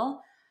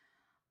clientele,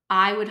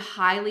 I would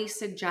highly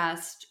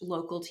suggest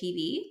local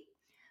TV.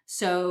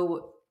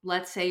 So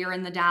let's say you're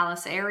in the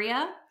Dallas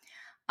area.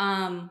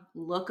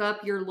 Look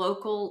up your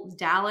local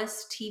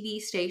Dallas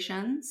TV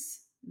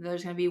stations.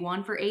 There's going to be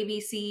one for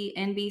ABC,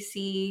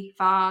 NBC,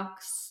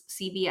 Fox,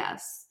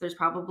 CBS. There's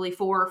probably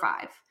 4 or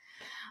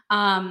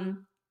 5.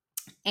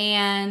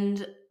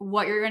 And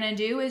what you're going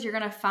to do is you're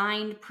going to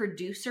find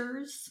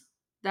producers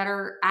that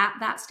are at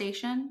that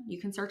station. You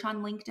can search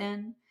on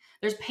LinkedIn.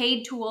 There's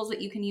paid tools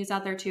that you can use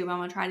out there too. But I'm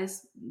going to try to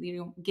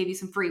give you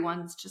some free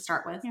ones to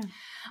start with.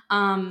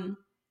 Yeah.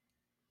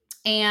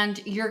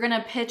 And you're going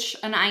to pitch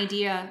an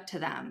idea to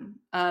them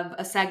of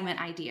a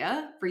segment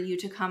idea for you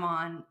to come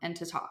on and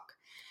to talk.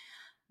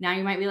 Now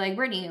you might be like,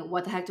 Brittney,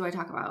 what the heck do I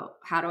talk about?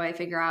 How do I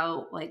figure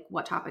out like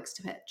what topics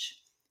to pitch?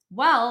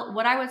 Well,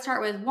 what I would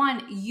start with,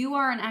 one, you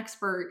are an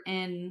expert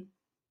in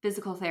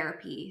physical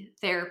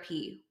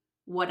therapy,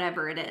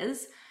 whatever it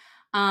is.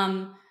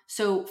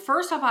 So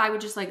first off, I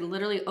would just like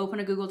literally open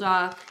a Google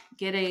Doc,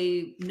 get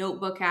a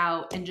notebook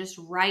out, and just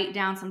write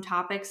down some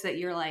topics that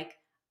you're like,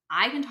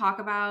 I can talk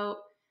about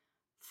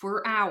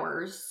for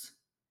hours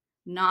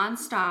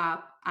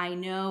nonstop. I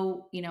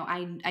know,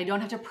 I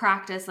don't have to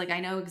practice. Like I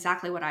know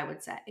exactly what I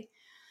would say.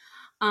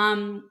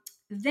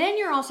 Then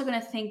you're also going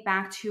to think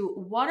back to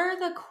what are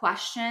the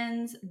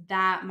questions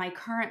that my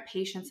current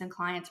patients and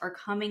clients are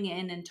coming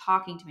in and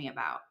talking to me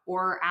about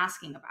or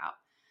asking about.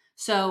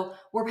 So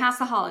we're past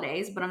the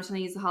holidays, but I'm just going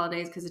to use the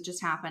holidays because it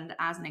just happened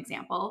as an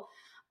example.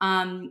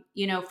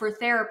 For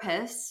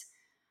therapists,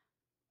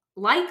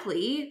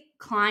 likely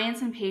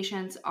clients and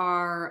patients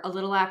are a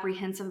little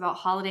apprehensive about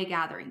holiday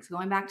gatherings,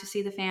 going back to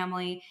see the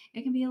family.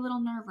 It can be a little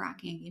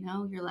nerve-wracking,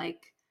 you're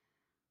like,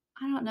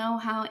 I don't know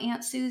how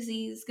Aunt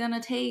Susie's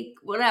gonna take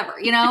whatever,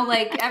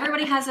 like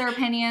everybody has their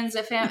opinions.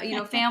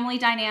 Family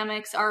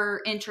dynamics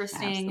are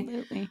interesting.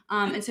 Absolutely.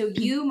 And so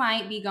you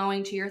might be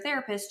going to your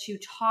therapist to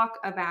talk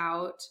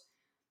about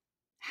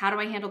how do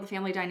I handle the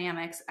family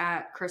dynamics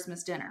at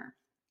Christmas dinner?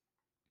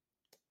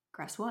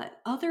 Guess what?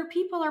 Other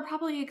people are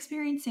probably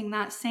experiencing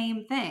that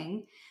same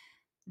thing.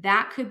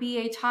 That could be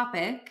a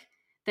topic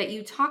that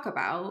you talk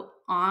about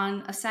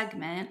on a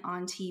segment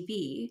on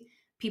TV.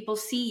 People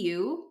see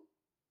you,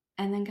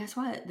 and then guess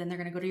what? Then they're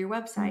going to go to your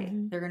website.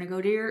 Mm-hmm. They're going to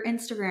go to your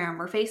Instagram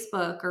or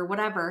Facebook or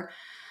whatever.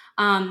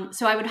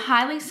 So I would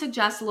highly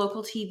suggest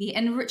local TV.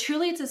 And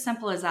truly, it's as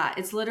simple as that.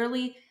 It's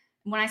literally,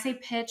 when I say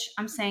pitch,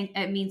 I'm saying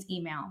it means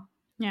email.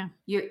 Yeah.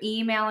 You're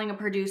emailing a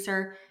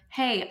producer.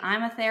 Hey,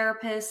 I'm a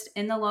therapist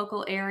in the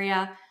local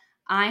area.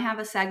 I have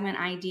a segment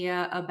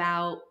idea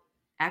about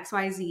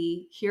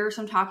XYZ. Here are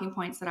some talking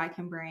points that I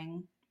can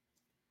bring.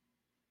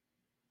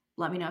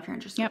 Let me know if you're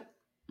interested. Yep.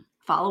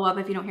 Follow up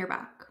if you don't hear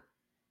back.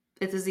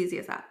 It's as easy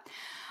as that.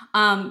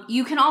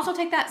 You can also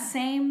take that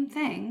same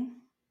thing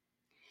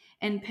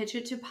and pitch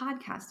it to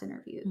podcast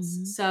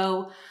interviews.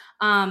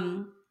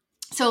 Mm-hmm.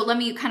 So let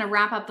me kind of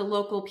wrap up the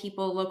local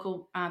people,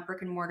 local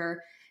brick and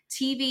mortar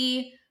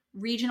TV,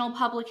 regional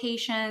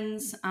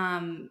publications,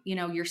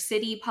 your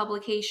city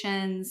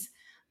publications,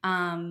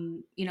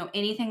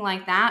 anything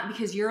like that,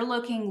 because you're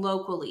looking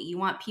locally. You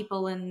want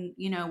people in,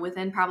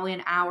 within probably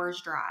an hour's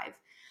drive.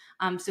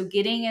 So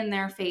getting in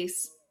their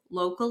face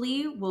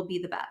locally will be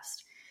the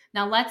best.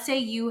 Now, let's say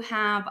you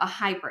have a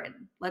hybrid.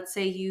 Let's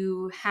say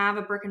you have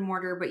a brick and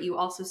mortar, but you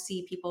also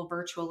see people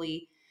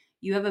virtually.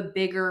 You have a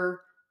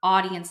bigger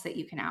audience that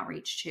you can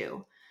outreach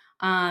to.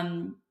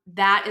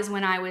 That is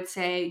when I would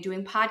say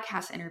doing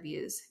podcast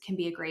interviews can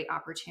be a great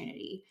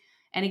opportunity.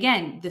 And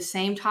again, the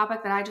same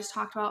topic that I just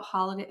talked about,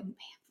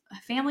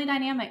 family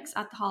dynamics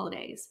at the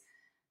holidays,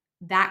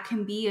 that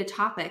can be a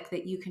topic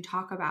that you can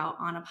talk about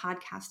on a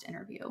podcast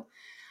interview.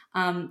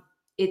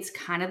 It's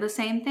kind of the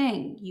same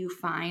thing. You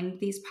find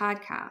these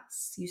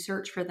podcasts, you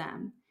search for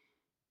them,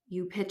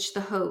 you pitch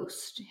the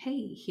host.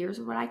 Hey, here's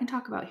what I can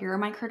talk about. Here are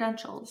my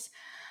credentials.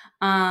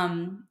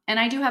 And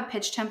I do have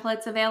pitch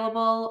templates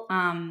available.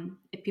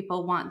 If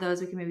people want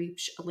those, we can maybe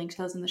link to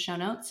those in the show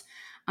notes.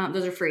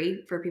 Those are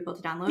free for people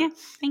to download. Yeah,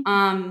 thank you.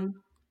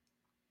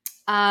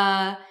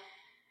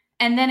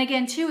 And then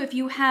again, too, if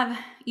you have,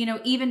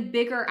 even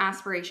bigger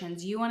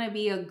aspirations, you want to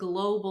be a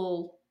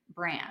global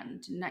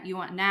brand. You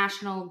want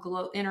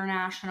national,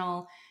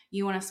 international.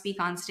 You want to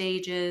speak on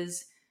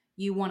stages.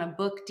 You want a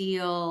book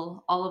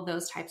deal, all of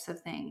those types of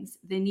things.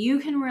 Then you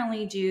can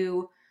really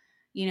do,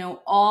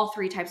 all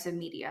 3 types of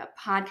media: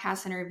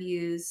 podcast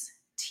interviews,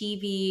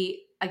 TV.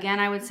 Again,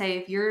 I would say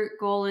if your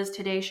goal is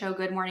Today Show,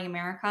 Good Morning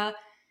America,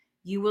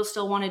 You will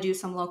still want to do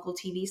some local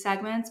TV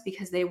segments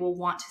because they will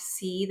want to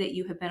see that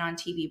you have been on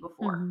TV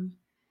before. Mm-hmm.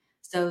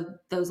 So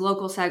those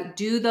local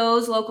do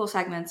those local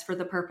segments for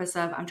the purpose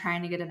of I'm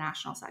trying to get a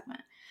national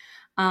segment.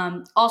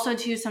 Also,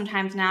 too,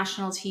 sometimes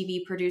national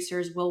TV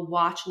producers will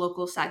watch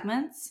local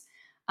segments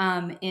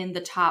in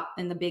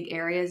the big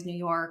areas, New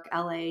York,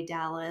 LA,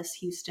 Dallas,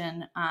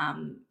 Houston,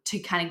 to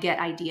kind of get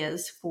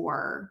ideas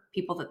for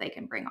people that they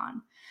can bring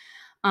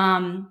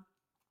on.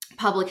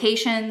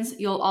 Publications,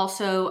 you'll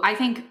also, I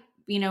think,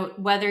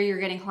 whether you're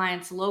getting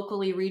clients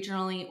locally,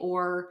 regionally,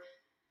 or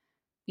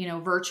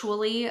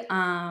virtually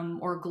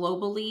or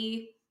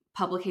globally,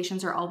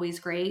 publications are always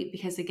great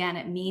because, again,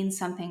 it means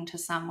something to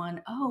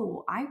someone.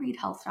 Oh, I read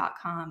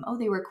health.com. Oh,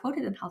 they were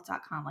quoted in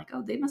health.com. Like,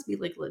 oh, they must be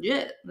like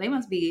legit. They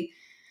must be,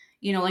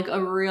 like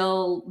a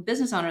real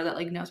business owner that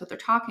like knows what they're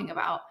talking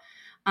about.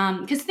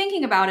 Because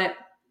thinking about it,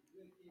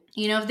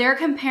 if they're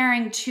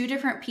comparing two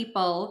different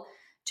people,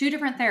 two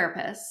different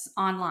therapists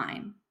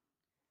online,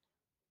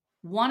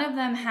 one of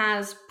them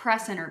has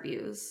press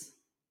interviews,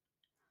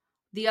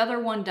 the other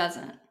one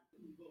doesn't.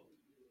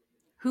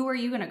 Who are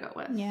you going to go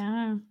with?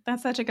 Yeah,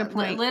 that's such a good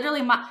point.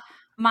 Literally,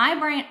 my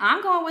brain,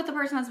 I'm going with the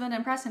person that's been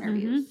in press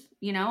interviews,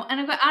 and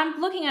I'm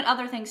looking at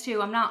other things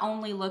too. I'm not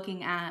only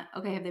looking at,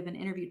 okay, have they been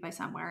interviewed by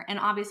somewhere? And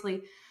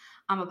obviously,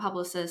 I'm a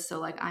publicist, so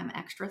like I'm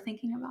extra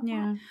thinking about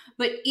that.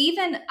 But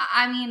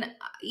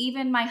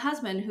even my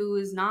husband, who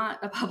is not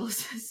a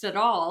publicist at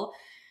all,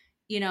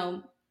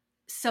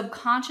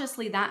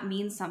 subconsciously that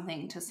means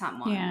something to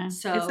someone. Yeah.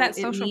 So It's that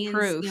it social means,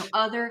 proof.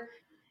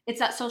 it's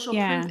that social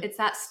proof. It's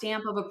that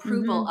stamp of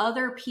approval.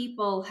 Other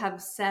people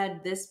have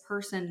said this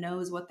person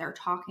knows what they're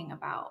talking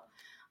about.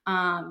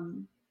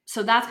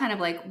 So that's kind of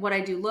like what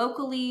I do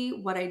locally,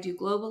 what I do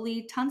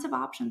globally, tons of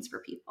options for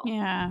people.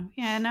 Yeah.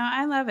 Yeah. No,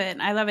 I love it.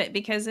 I love it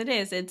because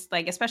it's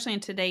like, especially in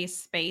today's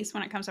space,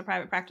 when it comes to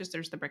private practice,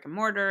 there's the brick and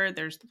mortar,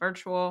 there's the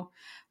virtual.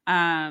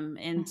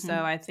 And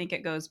so I think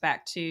it goes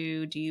back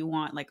to, do you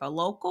want like a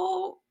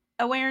local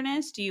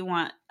awareness? Do you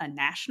want a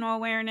national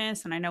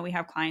awareness? And I know we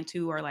have clients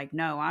who are like,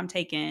 no, I'm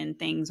taking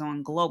things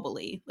on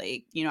globally.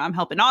 Like, I'm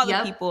helping all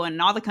the people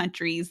in all the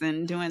countries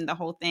and doing the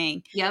whole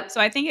thing. Yep. So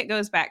I think it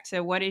goes back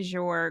to, what is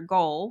your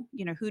goal?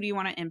 Who do you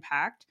want to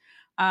impact?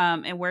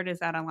 And where does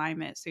that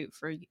alignment suit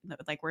for you?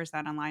 Like, where's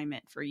that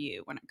alignment for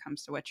you when it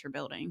comes to what you're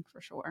building,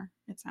 for sure?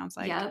 It sounds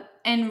like. Yep.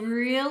 And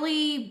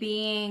really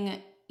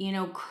being,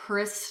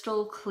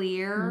 crystal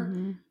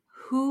clear,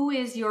 who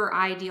is your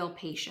ideal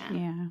patient?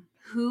 Yeah.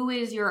 Who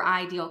is your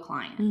ideal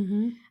client?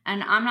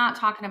 And I'm not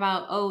talking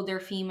about, oh, they're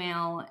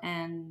female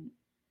and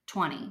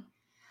 20.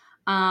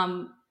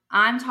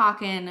 I'm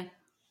talking,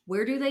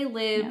 where do they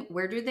live? Yep.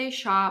 Where do they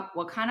shop?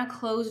 What kind of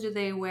clothes do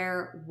they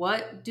wear?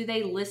 What do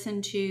they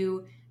listen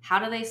to? How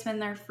do they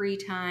spend their free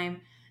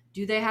time?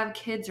 Do they have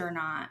kids or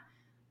not?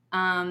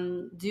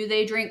 Do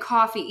they drink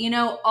coffee?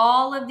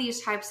 All of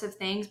these types of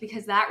things,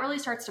 because that really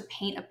starts to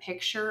paint a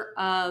picture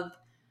of,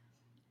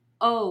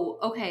 oh,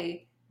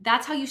 okay,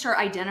 that's how you start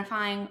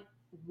identifying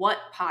what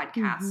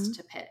podcasts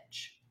to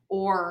pitch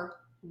or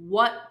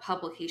what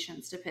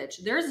publications to pitch.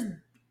 There's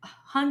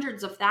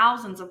hundreds of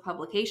thousands of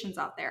publications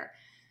out there.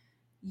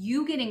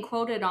 You getting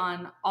quoted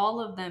on all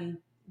of them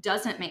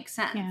doesn't make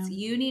sense. Yeah.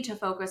 You need to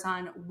focus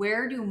on,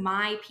 where do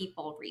my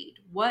people read?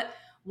 What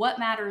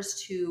matters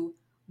to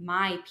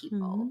my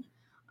people?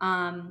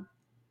 And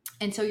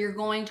so you're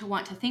going to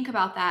want to think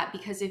about that,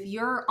 because if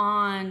you're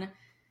on,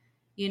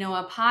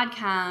 a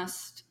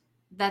podcast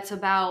that's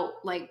about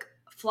like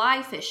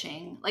fly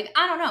fishing, like,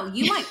 I don't know,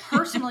 you might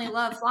personally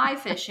love fly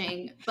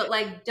fishing, but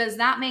like, does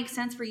that make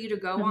sense for you to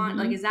go on?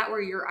 Like, is that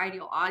where your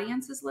ideal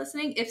audience is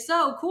listening? If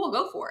so, cool,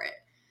 go for it.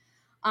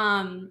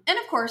 And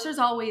of course, there's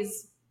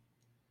always,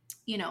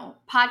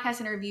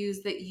 podcast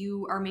interviews that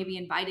you are maybe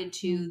invited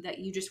to that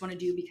you just want to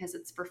do because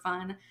it's for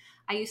fun.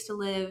 I used to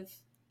live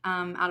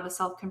out of a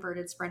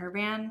self-converted Sprinter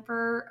van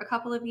for a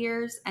couple of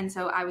years. And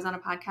so I was on a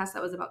podcast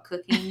that was about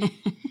cooking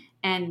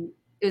and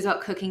it was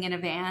about cooking in a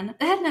van.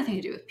 It had nothing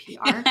to do with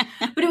PR,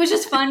 but it was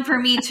just fun for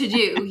me to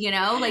do,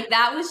 like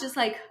that was just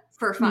like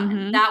for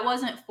fun. That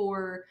wasn't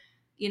for,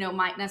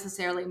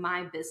 necessarily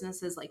my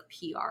business's like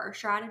PR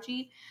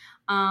strategy.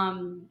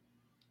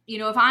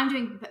 If I'm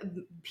doing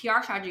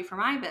PR strategy for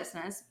my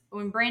business,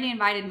 when Brandy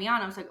invited me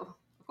on, I was like, oh,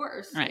 of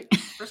course. Right.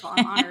 Like, first of all,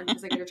 I'm honored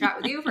because I get to chat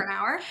with you for an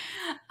hour.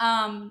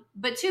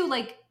 But two,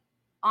 like,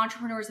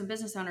 entrepreneurs and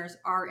business owners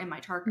are in my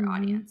target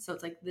audience. So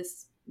it's like,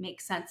 this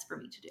makes sense for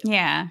me to do.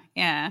 Yeah.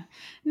 Yeah.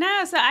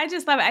 No, so I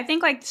just love it. I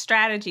think like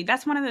strategy,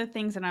 that's one of the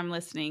things that I'm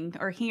listening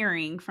or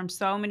hearing from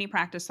so many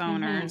practice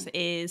owners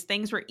is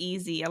things were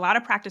easy. A lot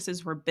of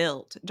practices were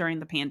built during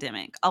the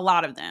pandemic, a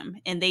lot of them,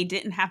 and they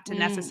didn't have to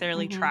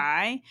necessarily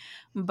try.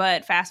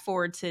 But fast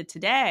forward to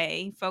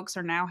today, folks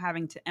are now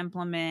having to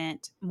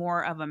implement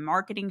more of a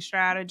marketing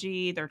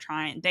strategy. They're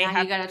trying, you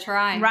got to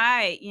try.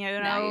 Right.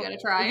 Now you got to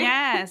try.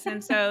 Yes.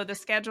 And so the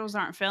schedules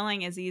aren't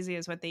filling as easy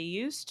as what they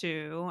used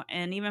to.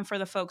 And even for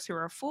the folks who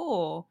are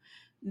full,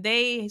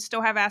 they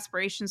still have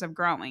aspirations of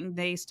growing.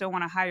 They still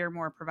want to hire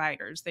more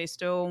providers. They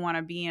still want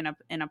to be in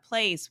a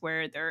place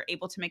where they're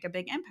able to make a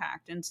big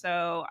impact. And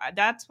so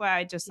that's why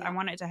I Yeah.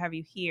 wanted to have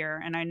you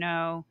here. And I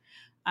know,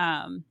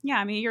 yeah,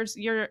 I mean,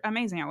 you're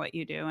amazing at what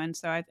you do. And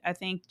so I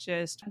think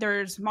just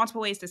there's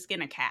multiple ways to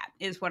skin a cat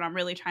is what I'm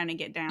really trying to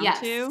get down Yes.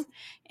 to,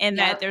 and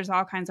that Yep. there's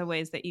all kinds of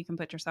ways that you can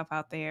put yourself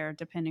out there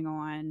depending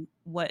on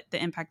what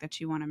the impact that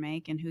you want to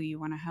make and who you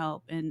want to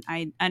help. And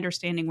I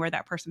understanding where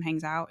that person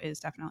hangs out is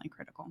definitely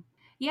critical.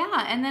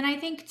 Yeah. And then I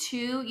think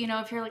too,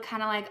 if you're like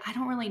kind of like, I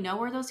don't really know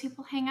where those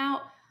people hang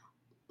out,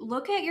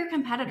 look at your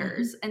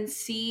competitors Mhm. and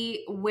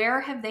see where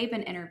have they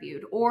been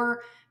interviewed,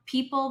 or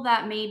people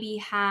that maybe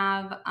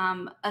have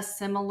a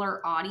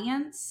similar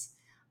audience,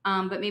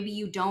 but maybe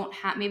you don't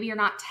have, maybe you're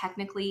not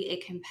technically a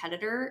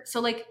competitor. So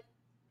like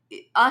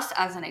us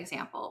as an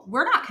example,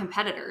 we're not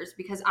competitors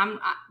because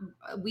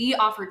we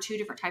offer two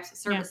different types of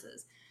Yeah.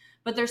 services,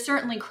 but there's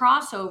certainly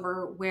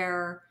crossover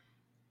where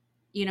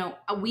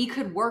we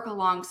could work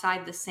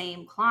alongside the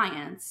same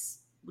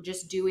clients,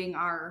 just doing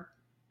our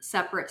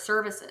separate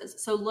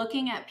services. So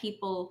looking at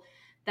people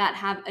that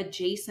have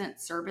adjacent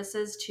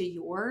services to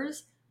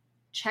yours,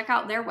 check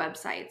out their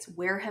websites.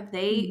 Where have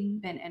they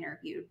Mhm. been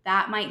interviewed?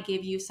 That might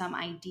give you some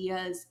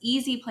ideas,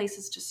 easy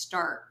places to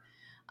start.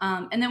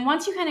 And then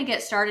once you kind of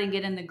get started and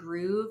get in the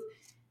groove,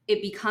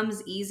 it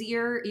becomes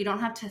easier. You don't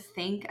have to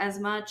think as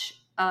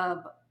much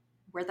of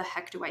where the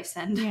heck do I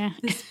send Yeah.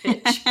 this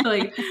pitch?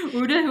 Like,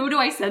 who do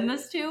I send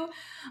this to?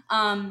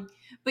 Um,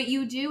 but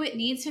it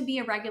needs to be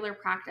a regular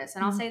practice.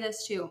 And I'll Mhm. say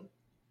this too.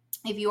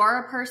 If you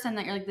are a person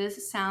that you're like,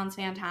 this sounds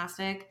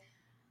fantastic,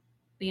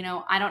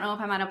 I don't know if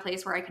I'm at a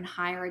place where I can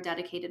hire a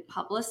dedicated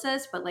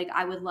publicist, but like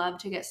I would love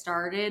to get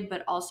started,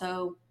 but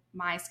also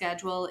my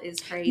schedule is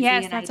crazy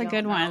Yes, and I that's a don't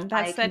good know one. if I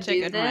That's can such a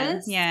do good one.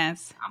 this.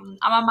 Yes.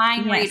 I'm a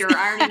mind Yes. reader.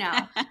 I already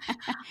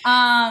know.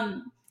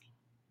 Um,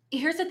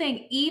 Here's the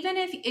thing, even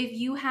if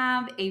you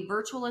have a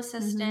virtual Mhm.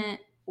 assistant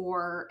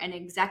or an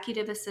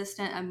executive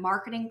assistant, a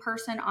marketing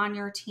person on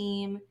your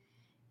team,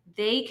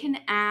 they can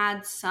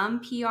add some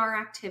PR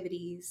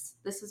activities.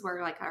 This is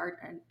where like our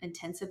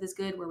intensive is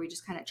good, where we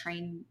just kind of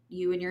train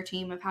you and your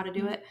team of how to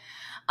do Yeah. it.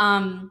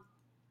 um,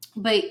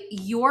 but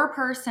your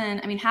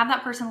person, I mean, have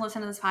that person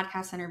listen to this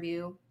podcast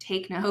interview,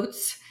 take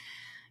notes.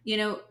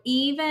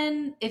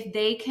 Even if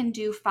they can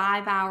do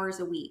 5 hours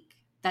a week,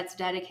 that's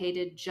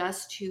dedicated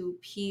just to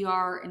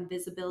PR and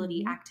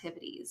visibility Mhm.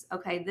 activities.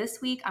 Okay,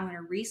 this week I'm going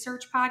to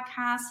research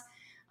podcasts.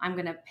 I'm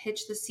going to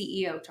pitch the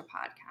CEO to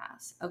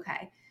podcasts.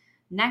 Okay,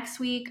 next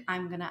week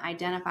I'm going to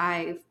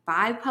identify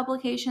 5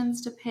 publications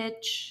to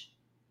pitch,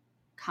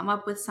 come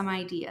up with some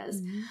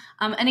ideas. Mhm.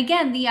 And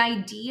again, the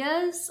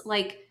ideas,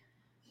 like,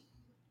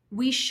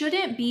 we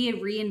shouldn't be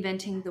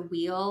reinventing the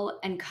wheel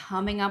and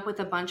coming up with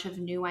a bunch of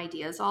new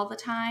ideas all the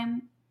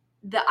time.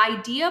 The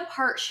idea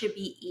part should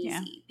be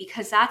Yeah. easy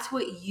because that's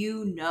what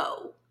you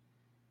know.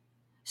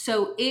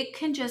 So it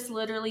can just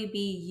literally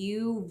be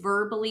you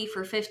verbally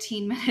for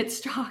 15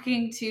 minutes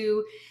talking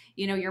to,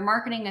 your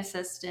marketing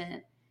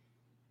assistant.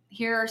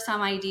 Here are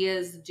some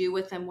ideas, do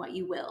with them what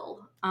you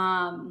will.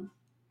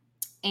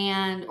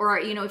 And or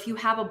if you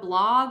have a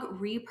blog,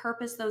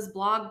 repurpose those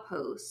blog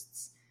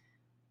posts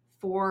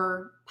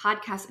for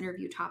podcast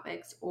interview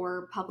topics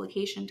or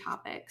publication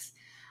topics.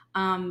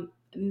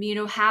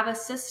 Have a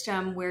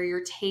system where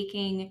you're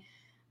taking,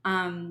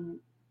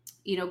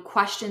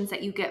 questions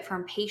that you get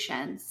from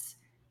patients,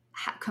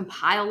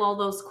 compile all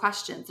those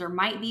questions. There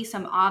might be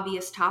some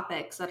obvious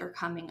topics that are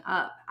coming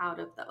up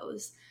out of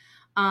those.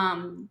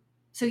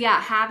 So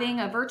yeah, having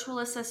a virtual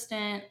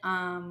assistant,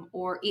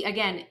 or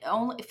again,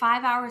 only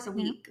 5 hours a Yeah.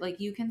 week, like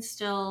you can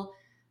still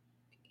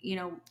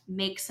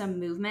make some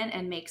movement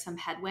and make some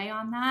headway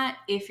on that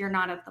if you're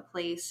not at the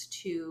place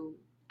to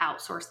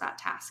outsource that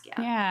task yet.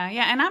 Yeah,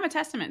 yeah, and I'm a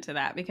testament to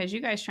that because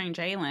you guys trained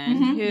Jalen,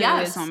 who is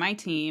on Yes. my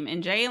team,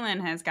 and Jalen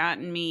has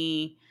gotten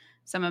me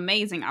some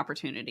amazing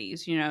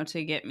opportunities,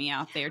 to get me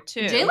out there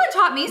too. Jayla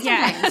taught me some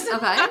Yeah. things.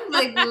 Okay.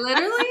 Like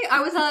literally,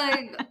 I was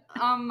like,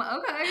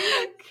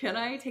 okay, can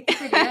I take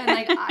this idea? And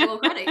like, I will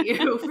credit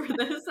you for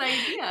this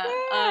idea.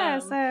 Yeah,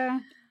 so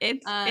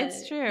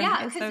it's true.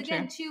 Yeah. It's Cause so true.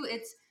 again, too,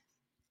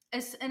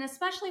 and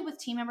especially with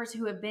team members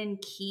who have been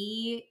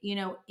key,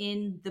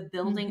 in the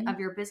building Mhm. of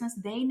your business,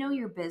 they know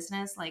your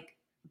business like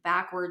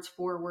backwards,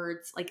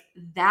 forwards. Like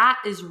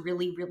that is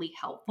really, really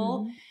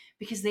helpful Mhm.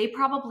 because they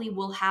probably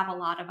will have a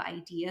lot of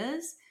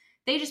ideas.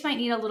 They just might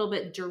need a little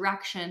bit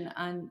direction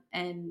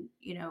and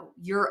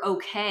you're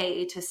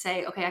okay to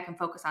say, okay, I can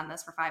focus on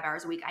this for 5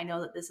 hours a week. I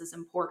know that this is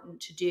important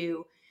to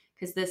do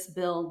because this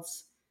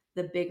builds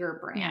the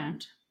bigger Yeah.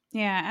 brand.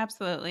 Yeah,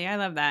 absolutely. I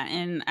love that.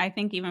 And I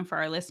think even for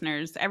our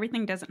listeners,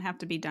 everything doesn't have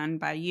to be done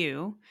by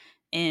you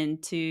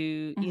and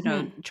to,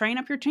 Hmm. train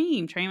up your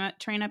team, train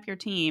up your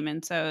team.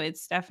 And so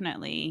it's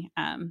definitely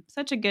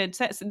such a good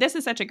this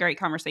is such a great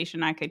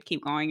conversation. I could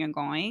keep going and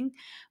going.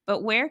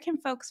 But where can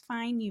folks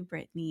find you,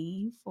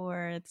 Brittany,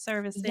 for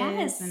services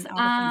Yes. and all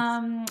the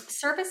things?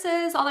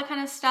 Services, all that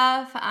kind of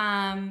stuff.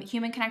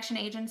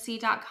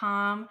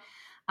 Humanconnectionagency.com.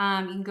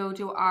 You can go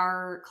to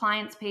our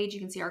clients page. You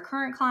can see our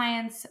current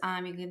clients.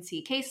 You can see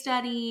a case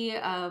study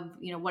of,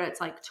 what it's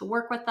like to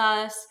work with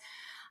us.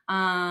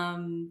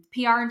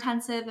 PR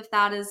intensive, if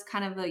that is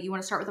kind of you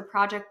want to start with a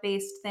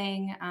project-based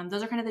thing.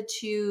 Those are kind of the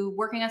two,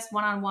 working us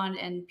one-on-one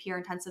and PR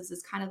intensives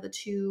is kind of the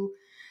two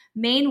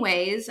main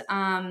ways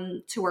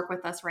to work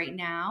with us right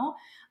now.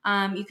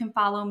 You can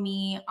follow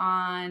me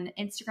on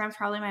Instagram. It's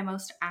probably my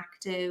most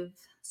active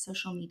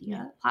social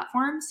media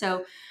platform.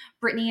 So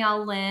Brittney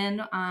L.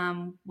 Lynn,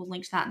 we'll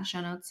link to that in the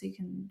show notes so you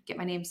can get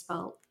my name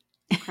spelled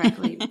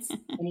correctly. It's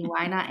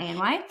N-E-Y, not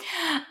A-N-Y.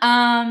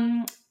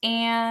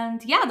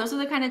 And yeah, those are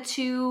the kind of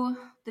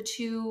the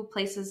two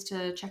places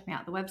to check me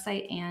out, the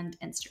website and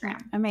Instagram.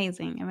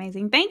 Amazing.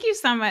 Amazing. Thank you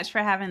so much for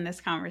having this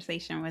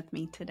conversation with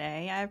me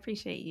today. I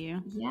appreciate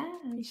you. Yes.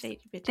 Appreciate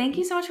you. Thank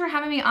you so much for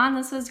having me on.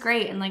 This was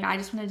great. And I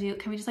just want to do,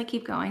 can we just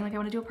keep going? I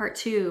want to do a part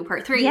 2,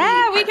 part 3.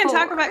 Yeah, we can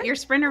talk about your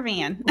Sprinter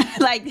van.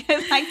 like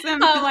some.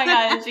 Oh my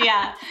gosh.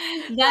 Yeah.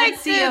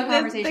 That's CEO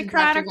conversations. The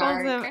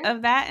chronicles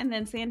of that, and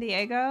then San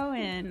Diego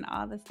and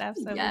all the stuff.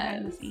 So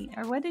behind the scenes,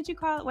 or what did you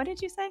call it? What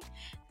did you say?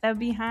 The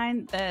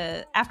behind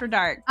the after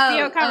dark.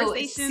 CEO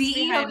conversations.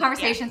 CEO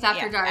conversations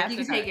after dark. You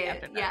can take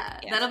it. Yeah.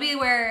 That'll be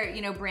where,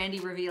 Brandy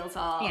reveals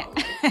all,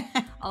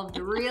 all of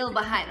the real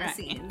behind the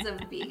scenes of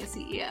being a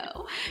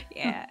CEO.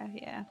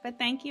 Yeah. But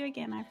thank you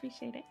again. I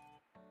appreciate it.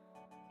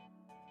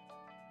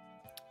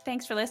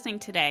 Thanks for listening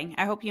today.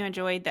 I hope you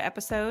enjoyed the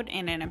episode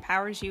and it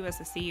empowers you as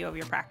the CEO of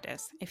your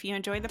practice. If you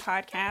enjoyed the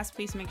podcast,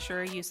 please make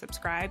sure you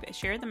subscribe,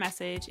 share the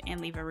message,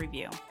 and leave a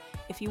review.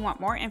 If you want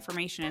more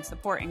information and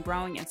support in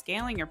growing and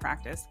scaling your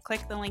practice,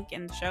 click the link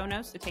in the show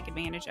notes to take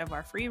advantage of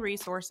our free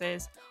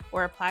resources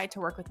or apply to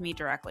work with me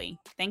directly.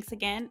 Thanks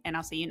again, and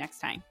I'll see you next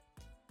time.